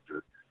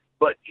factor.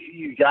 But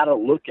you got to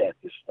look at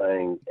this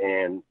thing,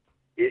 and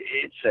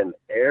it's an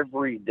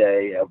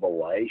everyday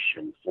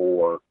evolution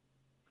for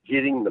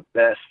getting the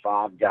best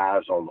five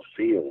guys on the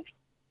field.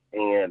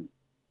 And,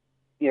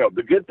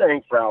 the good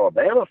thing for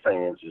Alabama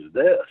fans is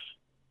this.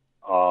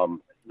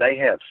 They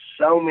have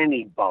so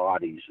many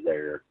bodies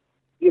there,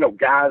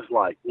 guys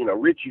like,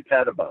 Richie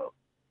Pettibone,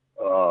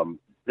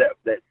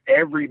 that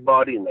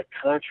everybody in the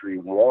country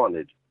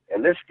wanted.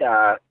 And this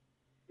guy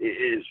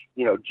is,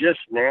 just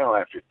now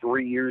after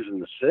 3 years in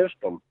the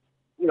system,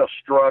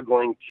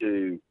 struggling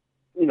to,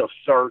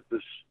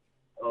 surface,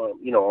 on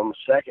the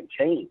second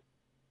team.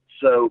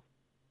 So,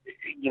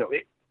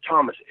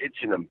 Thomas, it's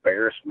an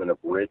embarrassment of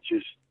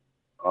riches.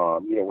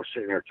 We're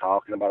sitting here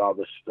talking about all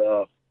this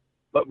stuff,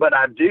 but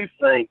I do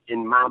think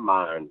in my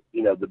mind,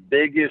 the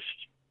biggest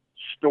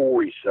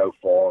story so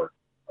far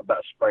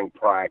about spring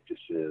practice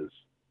is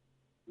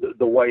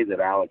the way that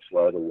Alex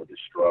Leatherwood has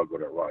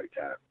struggled at right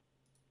tackle.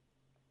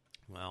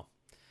 Well,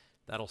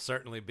 that'll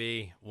certainly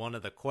be one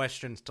of the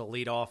questions to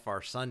lead off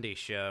our Sunday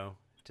show,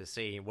 to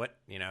see what,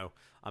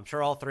 I'm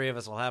sure all three of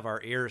us will have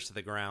our ears to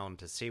the ground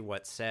to see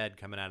what's said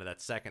coming out of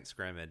that second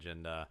scrimmage.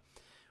 And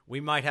we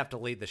might have to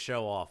lead the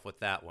show off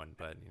with that one,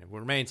 but it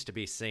remains to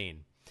be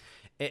seen.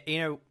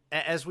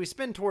 As we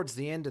spin towards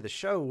the end of the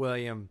show,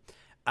 William,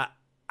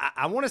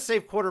 I want to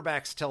save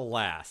quarterbacks till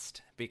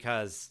last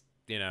because,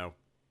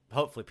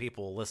 hopefully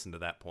people will listen to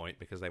that point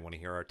because they want to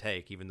hear our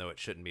take, even though it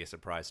shouldn't be a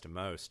surprise to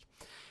most.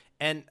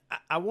 And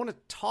I want to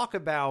talk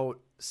about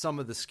some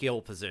of the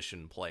skill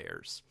position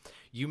players.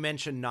 You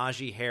mentioned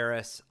Najee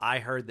Harris. I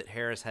heard that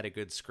Harris had a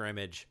good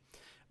scrimmage.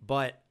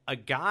 But a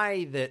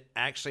guy that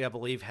actually, I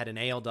believe, had an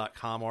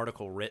AL.com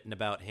article written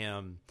about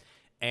him,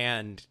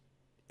 and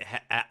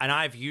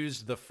I've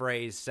used the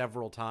phrase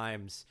several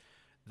times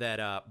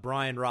that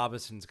Brian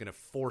Robinson's going to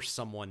force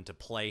someone to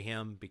play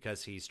him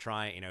because he's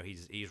trying,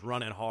 he's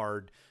running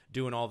hard,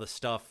 doing all the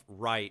stuff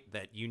right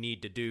that you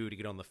need to do to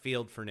get on the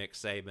field for Nick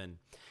Saban.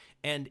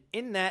 And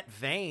in that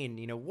vein,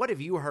 what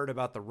have you heard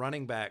about the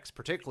running backs,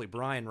 particularly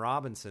Brian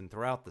Robinson,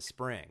 throughout the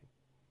spring?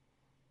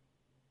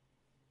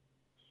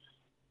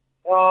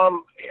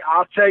 I'll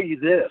tell you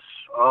this.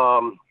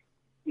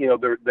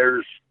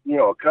 There's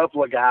a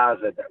couple of guys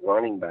at that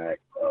running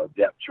back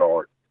depth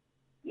chart,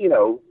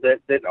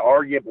 that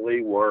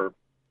arguably were,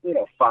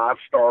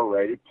 5-star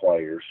rated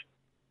players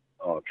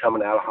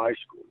coming out of high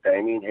school.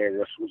 Damian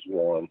Harris was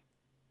one.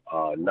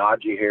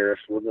 Najee Harris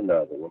was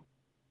another one.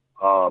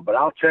 But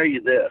I'll tell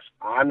you this,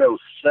 I know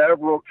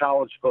several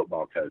college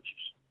football coaches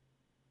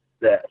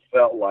that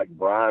felt like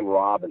Brian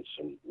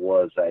Robinson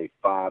was a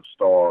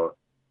 5-star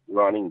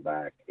running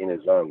back in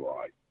his own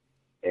right.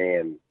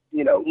 And,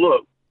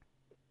 look,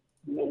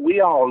 we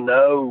all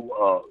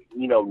know,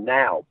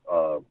 now,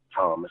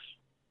 Thomas,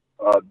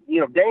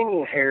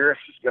 Damian Harris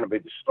is going to be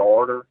the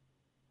starter.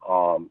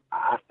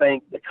 I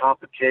think the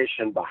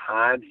competition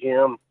behind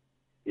him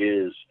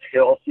is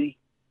healthy.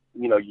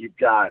 You've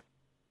got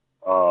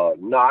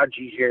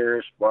Najee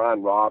Harris,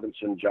 Brian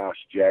Robinson, Josh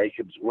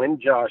Jacobs. When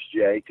Josh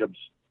Jacobs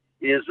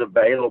is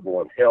available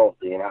and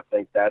healthy, and I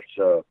think that's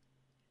a,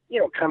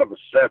 kind of a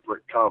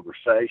separate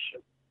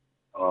conversation.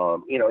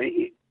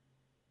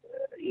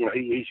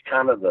 He's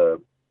kind of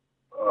the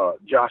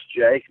Josh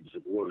Jacobs,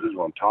 who's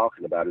what I'm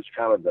talking about, is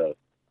kind of the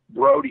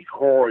Brody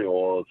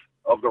Coryell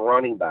of the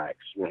running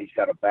backs. He's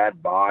got a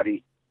bad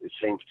body. It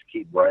seems to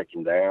keep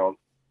breaking down.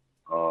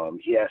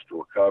 He has to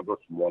recover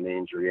from one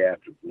injury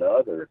after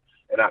another.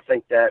 And I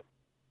think that,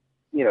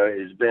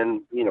 has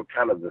been,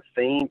 kind of the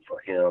theme for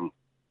him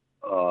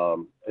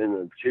in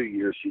the 2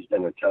 years he's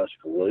been in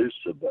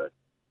Tuscaloosa. But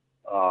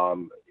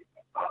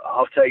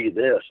I'll tell you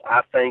this.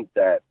 I think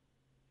that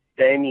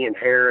Damian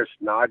Harris,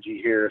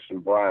 Najee Harris,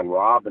 and Brian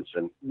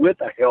Robinson,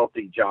 with a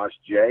healthy Josh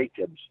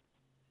Jacobs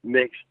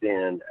mixed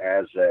in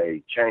as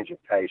a change of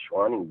pace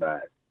running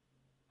back,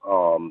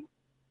 I'll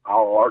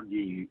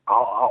argue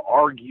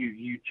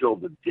you till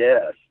the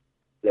death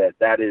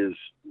that is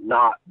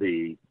not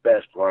the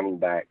best running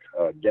back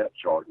depth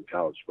chart in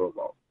college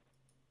football.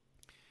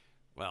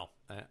 Well,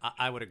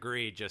 I would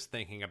agree, just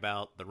thinking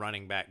about the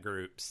running back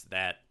groups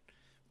that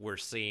we're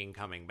seeing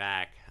coming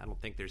back. I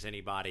don't think there's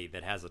anybody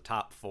that has a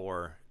top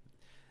four.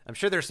 I'm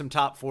sure there's some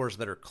top fours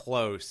that are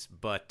close,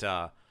 but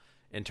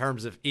in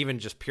terms of even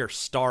just pure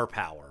star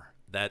power,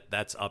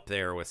 that's up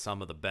there with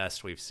some of the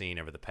best we've seen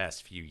over the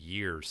past few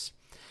years.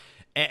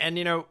 And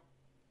you know,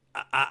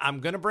 I'm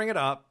going to bring it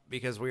up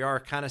because we are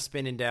kind of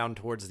spinning down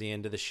towards the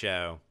end of the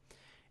show,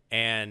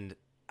 and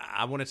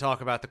I want to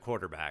talk about the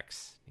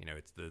quarterbacks. You know,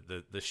 it's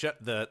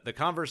the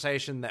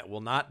conversation that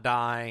will not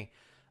die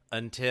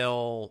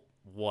until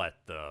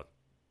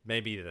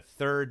maybe the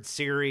third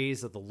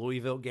series of the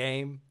Louisville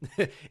game,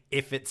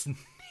 if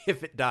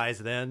it dies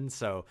then.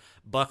 So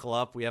buckle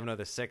up. We have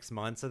another 6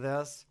 months of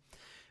this.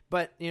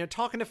 But, you know,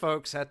 talking to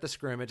folks at the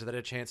scrimmage that had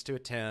a chance to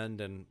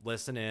attend and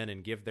listen in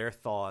and give their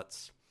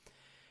thoughts,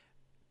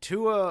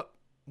 Tua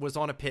was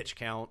on a pitch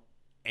count,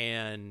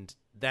 and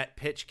that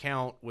pitch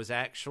count was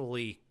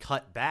actually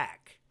cut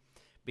back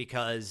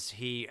because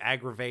he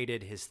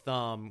aggravated his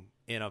thumb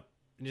in a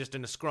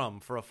scrum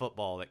for a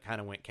football that kind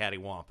of went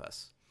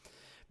cattywampus.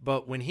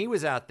 But when he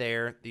was out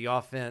there, the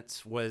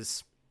offense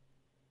was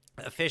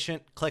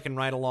efficient, clicking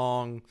right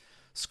along,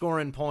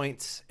 scoring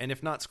points, and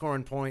if not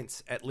scoring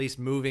points, at least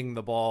moving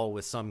the ball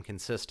with some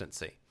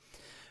consistency.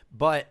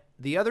 But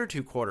the other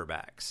two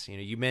quarterbacks, you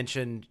know, you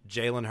mentioned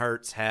Jalen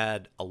Hurts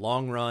had a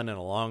long run and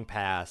a long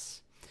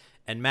pass,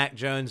 and Mac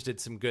Jones did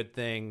some good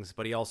things,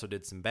 but he also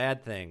did some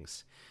bad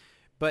things.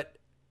 But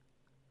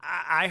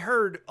I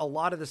heard a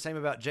lot of the same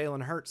about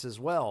Jalen Hurts as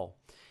well.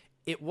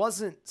 It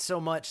wasn't so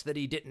much that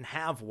he didn't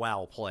have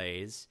wow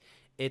plays.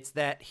 It's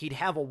that he'd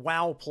have a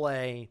wow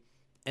play,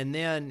 and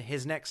then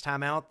his next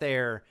time out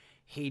there,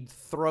 he'd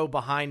throw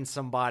behind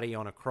somebody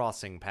on a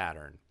crossing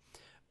pattern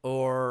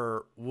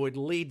or would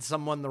lead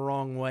someone the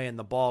wrong way and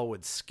the ball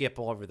would skip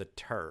over the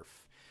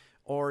turf.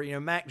 Or, you know,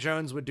 Mac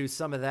Jones would do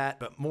some of that,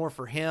 but more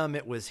for him,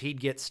 it was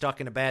he'd get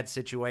stuck in a bad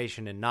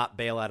situation and not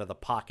bail out of the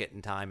pocket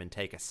in time and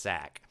take a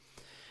sack.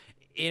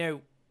 You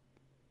know,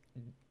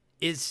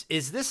 is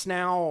this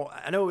now,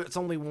 I know it's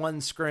only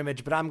one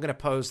scrimmage, but I'm going to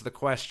pose the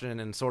question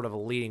in sort of a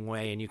leading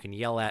way, and you can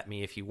yell at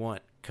me if you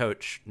want,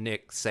 Coach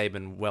Nick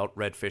Saban,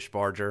 Redfish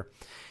Barger.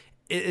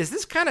 Is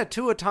this kind of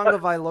Tua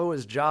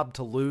Tagovailoa's job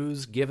to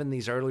lose, given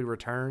these early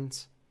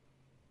returns?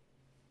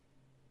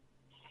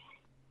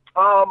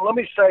 Let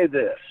me say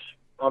this.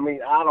 I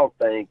mean, I don't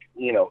think,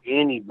 you know,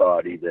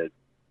 anybody that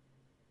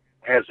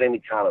has any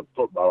kind of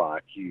football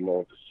IQ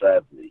north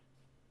of 70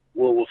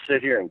 will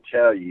sit here and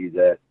tell you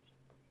that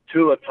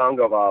Tua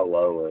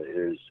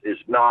Tagovailoa is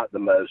not the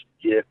most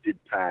gifted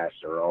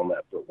passer on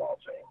that football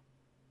team.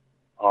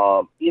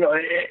 You know,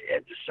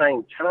 at the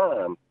same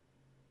time,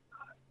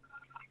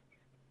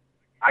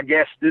 I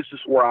guess this is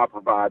where I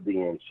provide the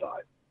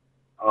insight.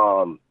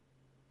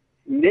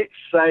 Nick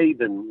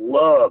Saban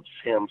loves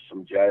him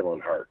some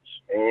Jalen Hurts,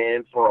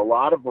 and for a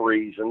lot of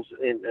reasons,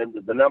 and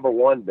the number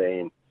one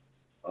being,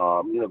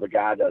 you know, the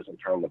guy doesn't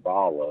turn the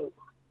ball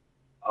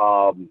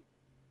over.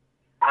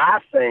 I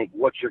think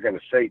what you're going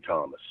to see,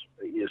 Thomas,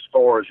 as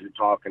far as you're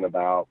talking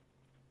about,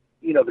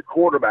 you know, the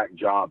quarterback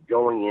job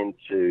going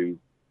into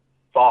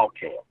fall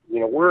camp. You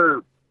know, we're,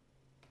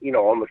 you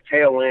know, on the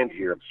tail end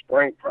here of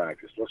spring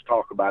practice. Let's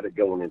talk about it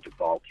going into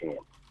fall camp.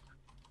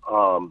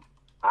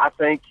 I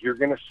think you're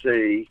going to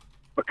see,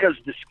 because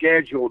the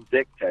schedule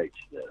dictates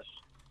this,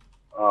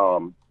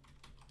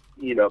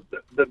 you know,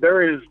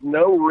 there is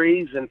no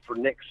reason for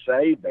Nick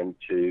Saban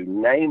to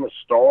name a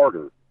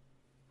starter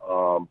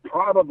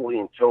probably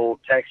until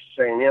Texas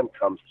A&M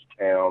comes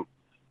to town,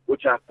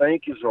 which I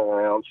think is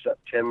around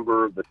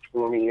September the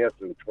 20th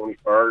or the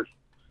 21st,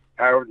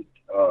 however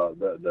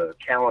the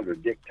calendar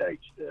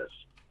dictates this.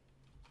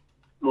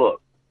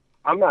 Look,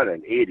 I'm not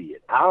an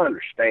idiot. I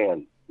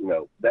understand, you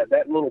know,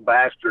 that little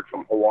bastard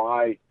from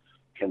Hawaii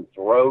can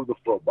throw the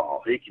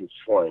football. He can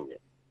sling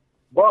it.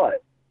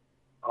 But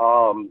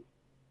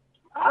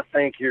I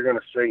think you're going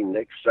to see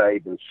Nick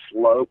Saban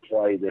slow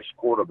play this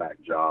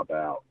quarterback job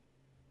out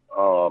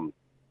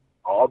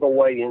all the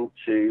way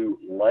into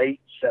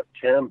late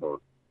September,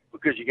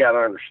 because you got to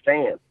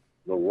understand,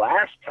 the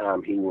last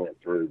time he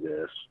went through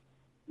this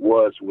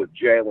was with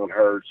Jalen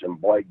Hurts and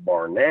Blake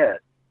Barnett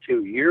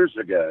 2 years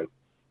ago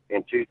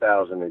in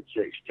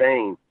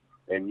 2016,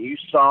 and you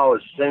saw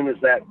as soon as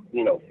that,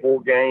 you know,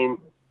 4-game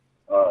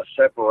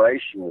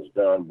separation was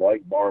done,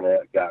 Blake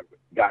Barnett got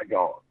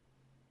gone.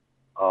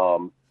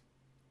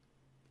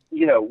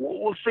 You know,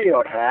 we'll see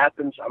what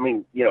happens. I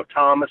mean, you know,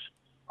 Thomas,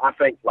 I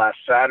think last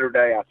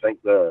Saturday, I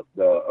think the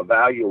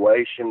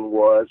evaluation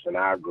was, and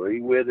I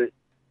agree with it,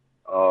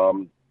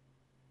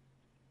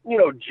 you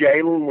know,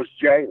 Jalen was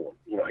Jalen.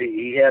 You know,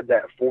 he had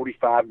that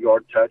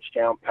 45-yard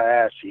touchdown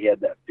pass. He had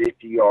that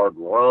 50-yard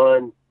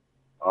run.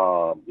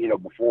 You know,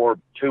 before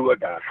Tua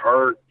got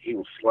hurt, he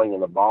was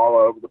slinging the ball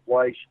over the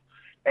place.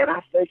 And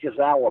I think as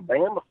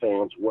Alabama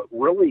fans, what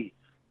really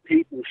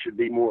people should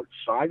be more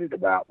excited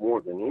about more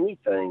than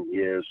anything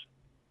is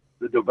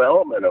the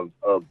development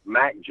of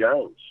Mac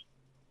Jones.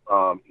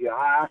 You know,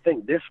 I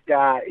think this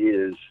guy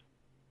is,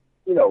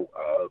 you know,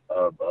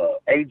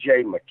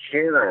 A.J.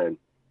 McCarron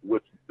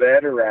with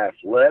better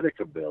athletic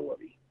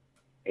ability.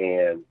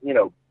 And, you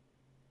know,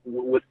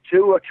 with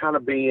Tua kind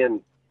of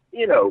being,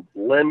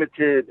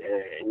 limited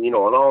and, and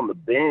on the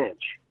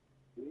bench,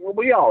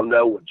 we all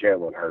know what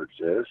Jalen Hurts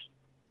is.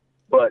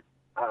 But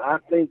I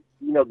think,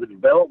 the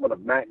development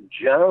of Mac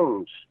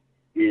Jones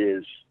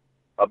is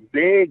a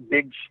big,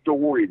 big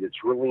story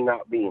that's really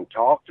not being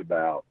talked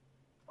about.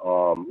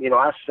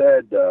 I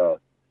said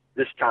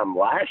this time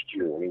last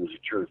year when he was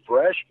a true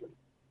freshman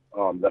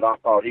that I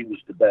thought he was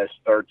the best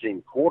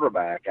 13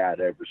 quarterback I'd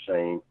ever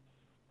seen,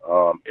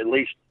 at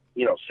least,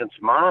 since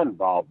my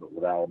involvement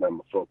with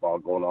Alabama football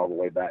going all the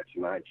way back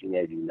to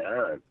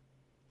 1989.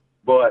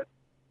 But,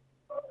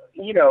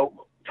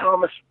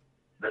 Thomas,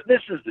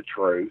 this is the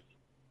truth.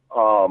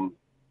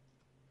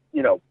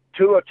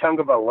 Tua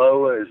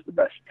Tagovailoa is the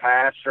best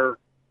passer.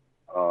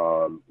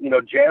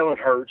 Jalen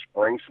Hurts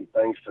brings some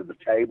things to the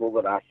table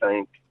that I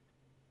think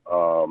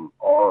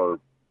are,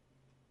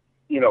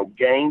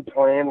 game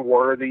plan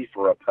worthy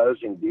for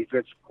opposing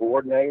defensive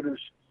coordinators.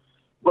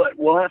 But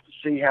we'll have to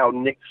see how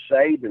Nick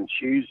Saban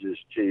chooses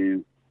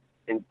to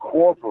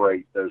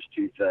incorporate those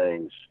two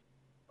things,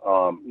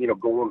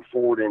 going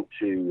forward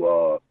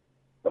into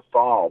the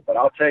fall. But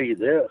I'll tell you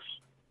this,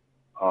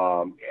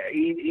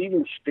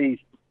 even Steve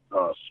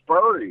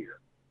Spurrier,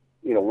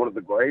 one of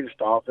the greatest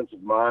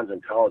offensive minds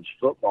in college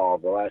football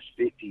of the last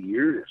 50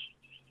 years,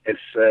 has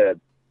said,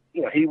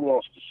 he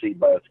wants to see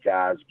both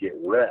guys get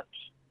reps.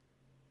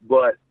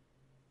 But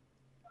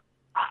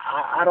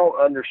I don't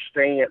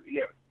understand.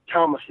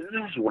 Thomas, this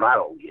is what I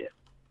don't get.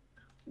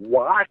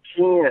 Why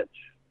can't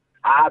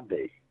I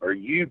be, or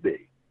you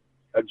be,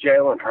 a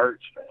Jalen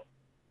Hurts fan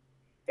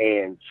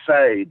and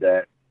say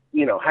that,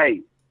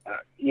 hey,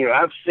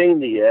 I've seen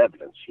the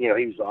evidence.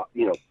 He's,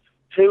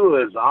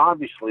 Tua is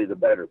obviously the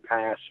better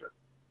passer.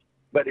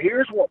 But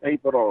here's what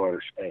people don't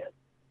understand.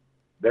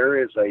 There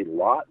is a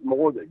lot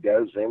more that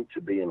goes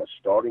into being a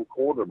starting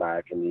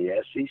quarterback in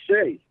the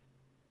SEC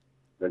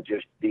than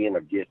just being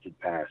a gifted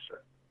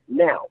passer.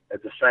 Now,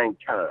 at the same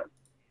time,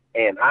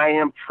 and I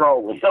am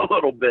trolling a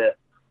little bit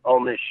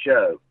on this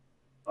show,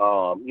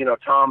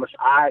 Thomas,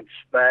 I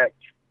expect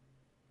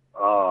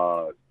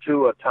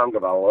Tua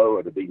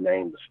Tagovailoa to be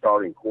named the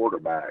starting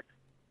quarterback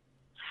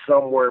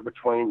somewhere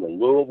between the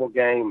Louisville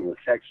game and the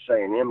Texas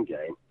A&M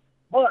game.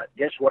 But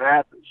guess what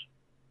happens?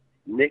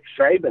 Nick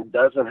Saban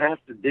doesn't have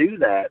to do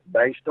that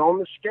based on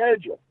the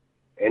schedule,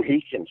 and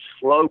he can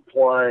slow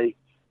play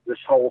this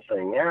whole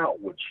thing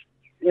out, which,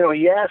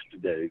 he has to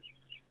do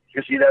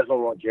because he doesn't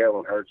want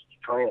Jalen Hurts to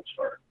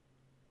transfer.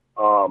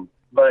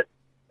 But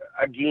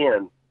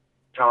again,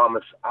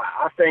 Thomas,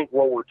 I think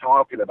what we're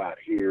talking about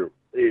here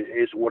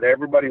is what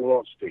everybody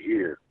wants to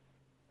hear.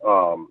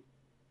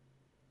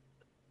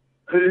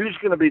 Who's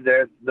going to be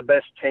the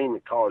best team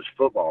in college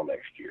football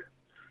next year?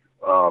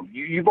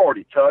 You've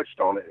already touched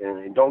on it,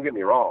 and don't get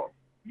me wrong.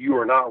 You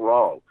are not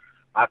wrong.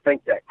 I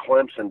think that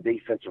Clemson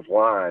defensive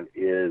line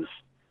is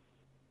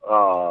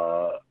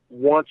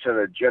once in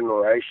a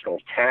generational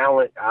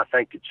talent. I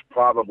think it's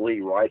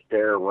probably right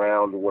there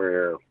around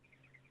where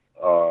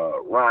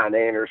Ryan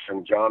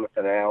Anderson,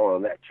 Jonathan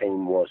Allen, that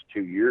team was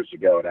 2 years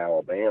ago at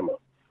Alabama.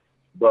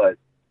 But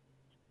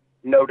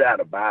no doubt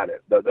about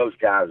it, those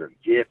guys are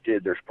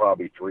gifted. There's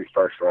probably 3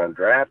 first-round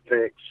draft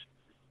picks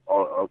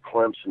on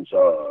Clemson's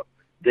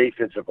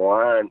defensive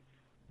line.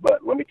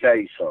 But let me tell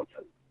you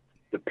something.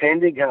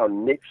 Depending how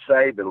Nick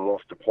Saban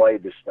wants to play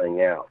this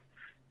thing out,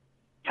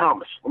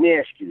 Thomas, let me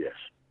ask you this.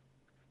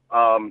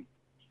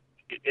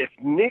 If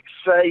Nick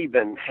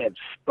Saban had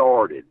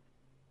started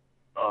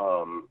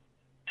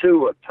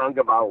Tua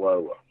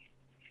Tagovailoa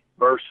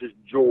versus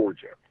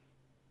Georgia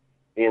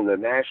in the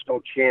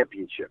national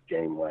championship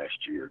game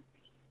last year,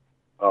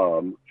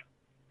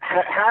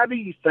 how do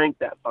you think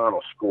that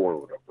final score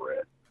would have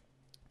read?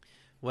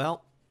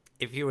 Well,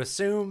 if you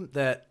assume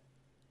that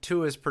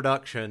Tua's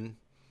production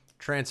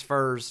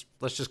transfers,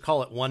 let's just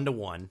call it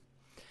 1-to-1,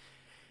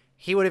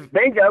 he would have...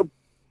 Bingo!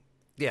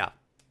 Yeah.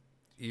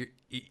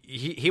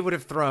 He would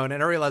have thrown,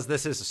 and I realize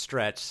this is a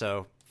stretch,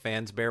 so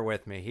fans bear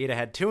with me. He'd have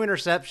had 2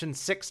 interceptions,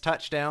 6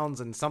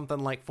 touchdowns, and something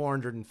like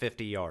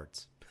 450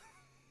 yards.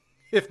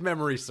 If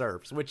memory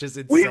serves, which is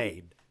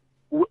insane.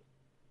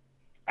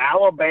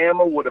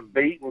 Alabama would have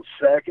beaten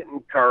Second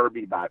and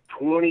Kirby by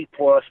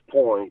 20-plus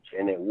points,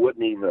 and it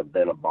wouldn't even have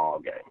been a ball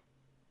game.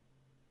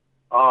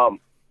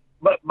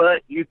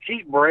 But you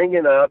keep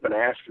bringing up and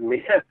asking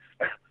me,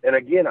 and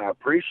again, I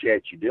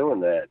appreciate you doing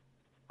that.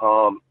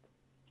 I'm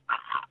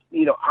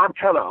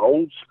kind of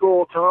old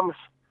school, Thomas.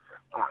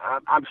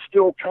 I'm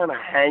still kind of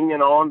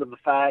hanging on to the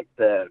fact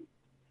that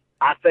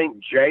I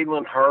think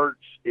Jalen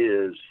Hurts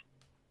is,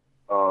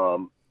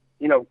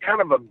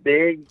 kind of a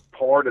big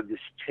part of this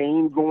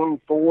team going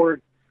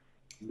forward.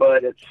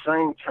 But at the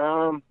same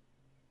time,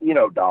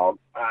 dog,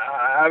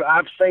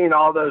 I've seen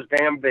all those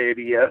damn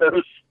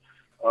videos,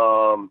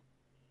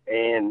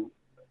 and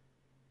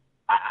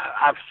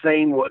I've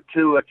seen what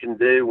Tua can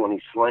do when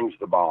he slings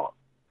the ball.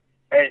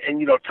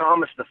 And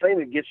Thomas, the thing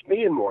that gets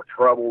me in more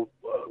trouble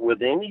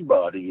with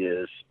anybody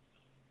is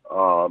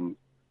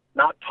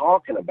not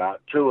talking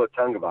about Tua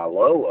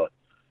Tagovailoa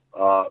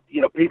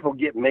People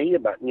get me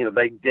about,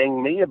 they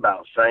ding me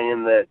about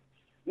saying that,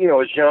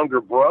 his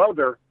younger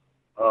brother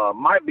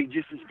might be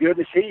just as good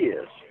as he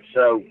is.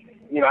 So,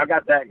 I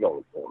got that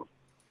going for him.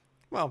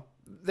 Well,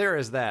 there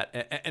is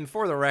that. And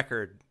for the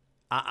record,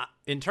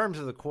 in terms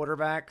of the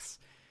quarterbacks,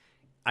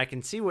 I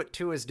can see what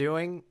Tua's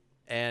doing,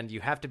 and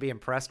you have to be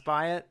impressed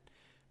by it.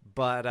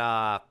 But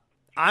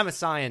I'm a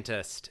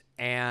scientist,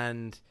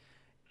 and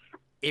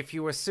if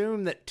you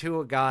assume that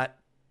Tua got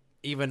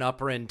even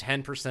upper end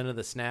 10% of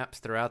the snaps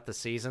throughout the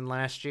season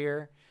last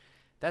year,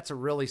 that's a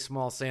really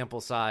small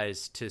sample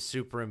size to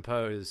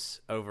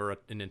superimpose over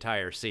an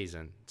entire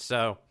season.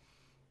 So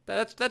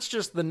that's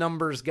just the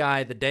numbers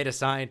guy, the data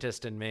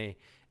scientist in me.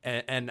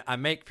 And I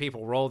make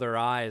people roll their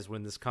eyes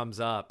when this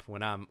comes up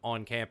when I'm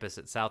on campus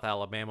at South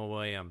Alabama,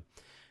 William.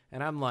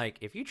 And I'm like,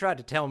 if you tried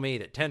to tell me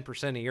that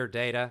 10% of your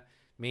data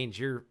means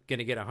you're going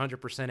to get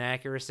 100%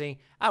 accuracy,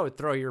 I would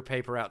throw your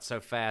paper out so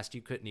fast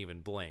you couldn't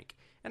even blink.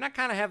 And I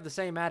kind of have the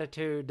same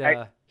attitude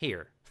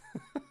here.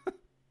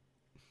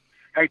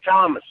 Hey,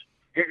 Thomas,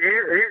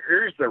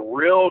 here's the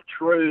real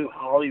true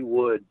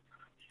Hollywood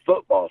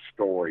football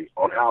story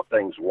on how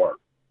things work.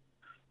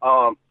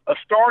 A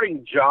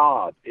starting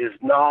job is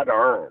not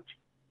earned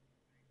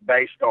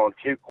based on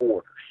 2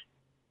 quarters.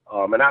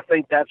 And I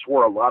think that's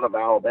where a lot of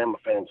Alabama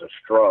fans have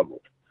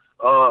struggled.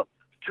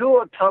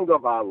 Tua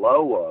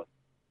Tagovailoa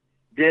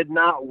did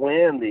not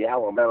win the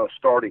Alabama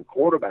starting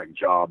quarterback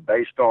job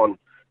based on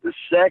the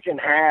second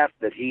half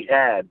that he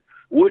had,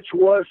 which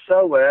was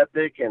so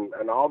epic and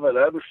all that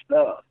other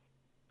stuff.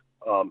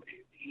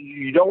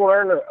 You don't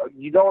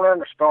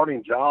earn a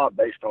starting job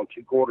based on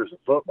 2 quarters of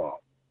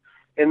football.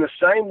 In the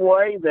same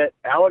way that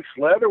Alex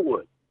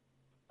Leatherwood,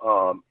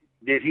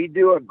 did he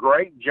do a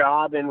great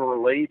job in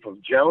relief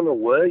of Jonah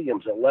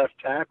Williams at left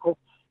tackle?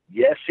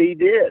 Yes, he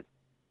did.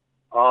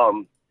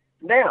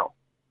 Now,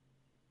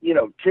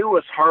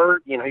 Tua's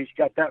hurt. He's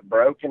got that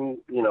broken,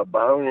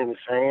 bone in his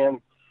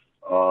hand.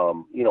 A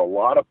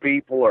lot of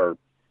people are,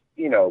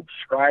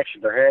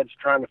 scratching their heads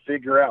trying to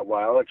figure out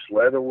why Alex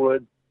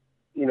Leatherwood,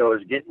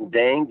 is getting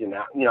dinged. And,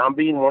 I'm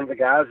being one of the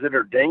guys that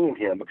are dinging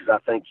him because I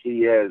think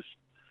he has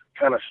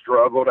kind of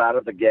struggled out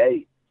of the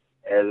gate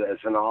as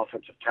an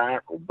offensive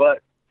tackle.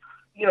 But,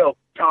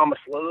 Thomas,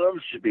 let's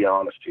just be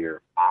honest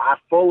here. I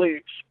fully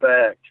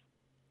expect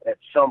at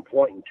some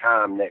point in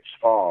time next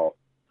fall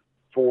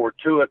for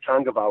Tua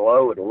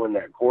Tagovailoa to win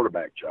that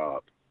quarterback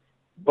job.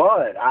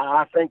 But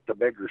I think the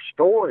bigger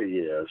story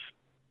is,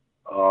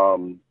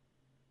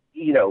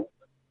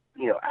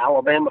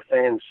 Alabama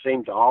fans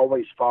seem to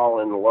always fall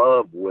in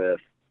love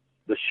with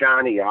the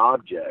shiny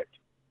object.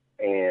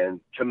 And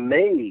to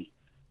me,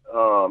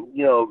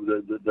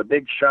 the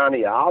big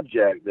shiny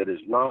object that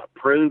is not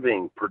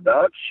proving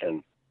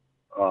production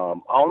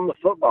on the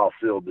football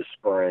field this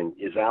spring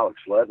is Alex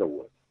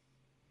Leatherwood.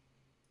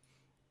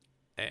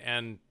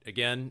 And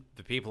again,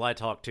 the people I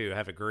talk to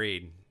have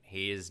agreed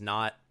he is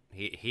not.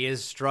 He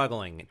is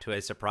struggling to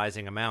a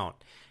surprising amount.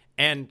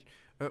 And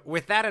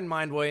with that in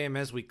mind, William,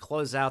 as we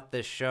close out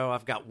this show,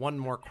 I've got one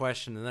more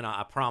question, and then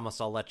I promise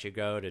I'll let you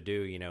go to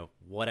do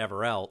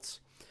whatever else.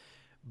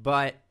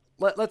 But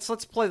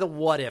let's play the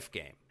what if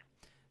game.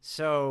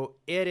 So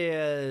it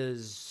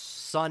is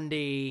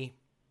Sunday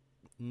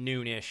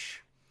noonish.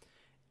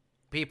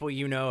 People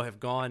have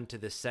gone to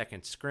the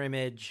second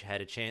scrimmage,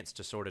 had a chance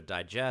to sort of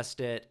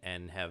digest it,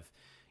 and have,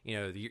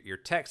 your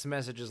text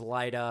messages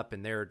light up,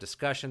 and there are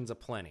discussions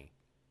aplenty.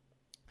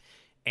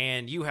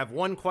 And you have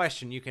one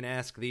question you can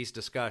ask these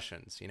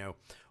discussions.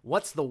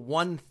 What's the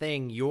one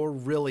thing you're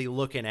really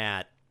looking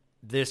at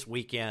this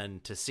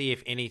weekend to see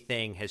if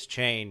anything has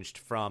changed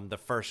from the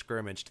first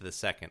scrimmage to the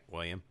second,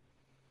 William?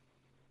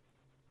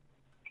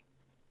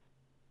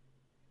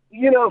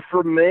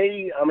 For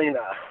me, I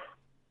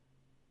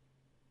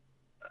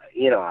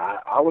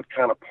would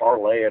kind of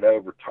parlay it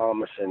over,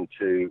 Thomas,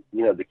 into,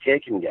 the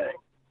kicking game.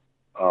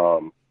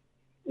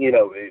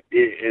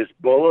 Is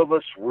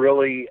Bulovas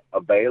really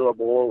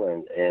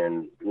available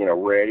and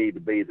ready to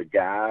be the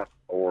guy,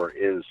 or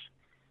is,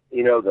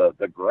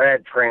 the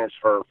grad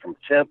transfer from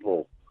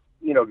Temple,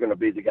 going to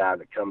be the guy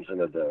that comes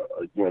into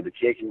the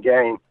kicking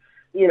game?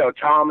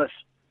 Thomas,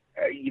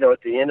 at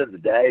the end of the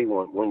day,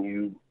 when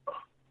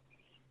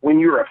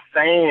you're a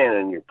fan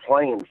and you're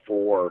playing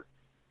for,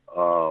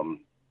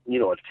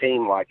 a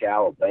team like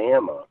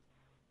Alabama,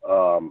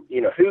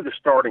 who the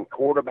starting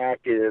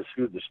quarterback is,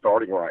 who the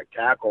starting right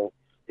tackle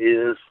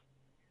isn't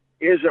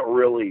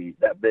really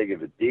that big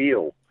of a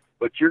deal.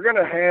 But you're going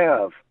to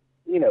have,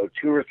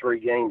 2 or 3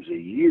 games a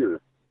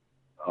year,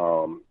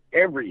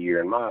 every year,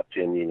 in my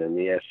opinion, in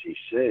the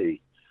SEC,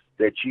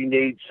 that you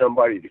need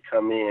somebody to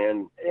come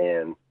in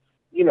and,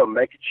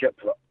 make a chip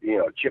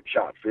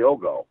shot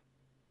field goal.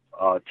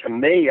 To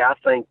me, I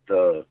think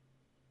the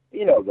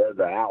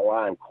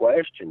outline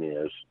question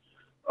is,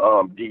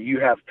 do you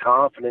have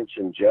confidence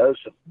in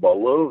Joseph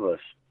Bulovas,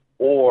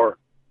 or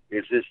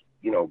is this,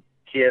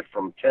 kid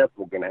from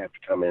Temple going to have to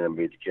come in and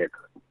be the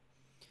kicker?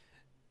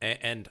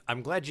 And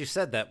I'm glad you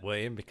said that,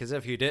 William, because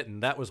if you didn't,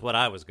 that was what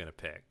I was going to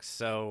pick.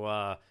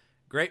 So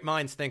Great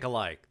minds think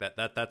alike.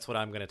 That's what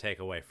I'm going to take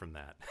away from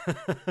that.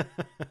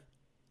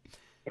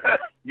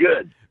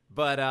 Good.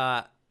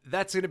 But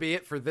that's going to be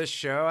it for this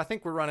show. I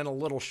think we're running a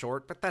little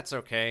short, but that's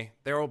okay.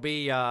 There will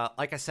be,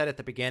 like I said at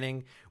the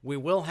beginning, we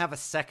will have a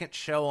second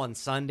show on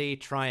Sunday,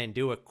 try and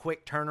do a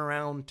quick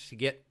turnaround to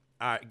get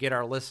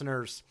our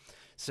listeners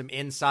some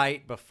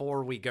insight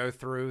before we go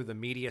through the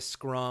media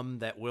scrum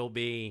that will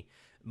be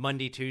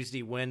Monday,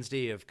 Tuesday,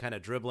 Wednesday of kind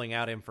of dribbling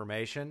out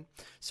information.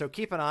 So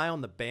keep an eye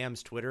on the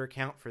BAMS Twitter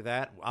account for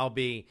that.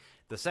 The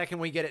second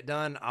we get it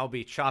done, I'll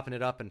be chopping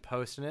it up and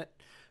posting it.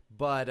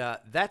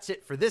 But that's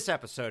it for this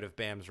episode of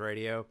BAMS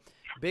Radio.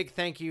 Big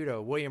thank you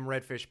to William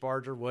Redfish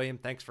Barger. William,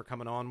 thanks for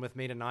coming on with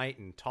me tonight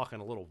and talking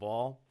a little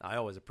ball. I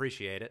always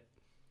appreciate it.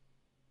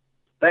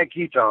 Thank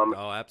you, Tom.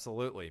 Oh,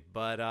 absolutely.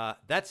 But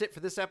that's it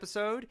for this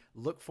episode.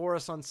 Look for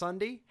us on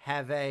Sunday.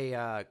 Have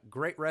a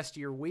great rest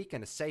of your week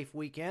and a safe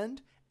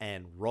weekend.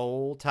 And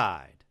roll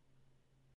Tide.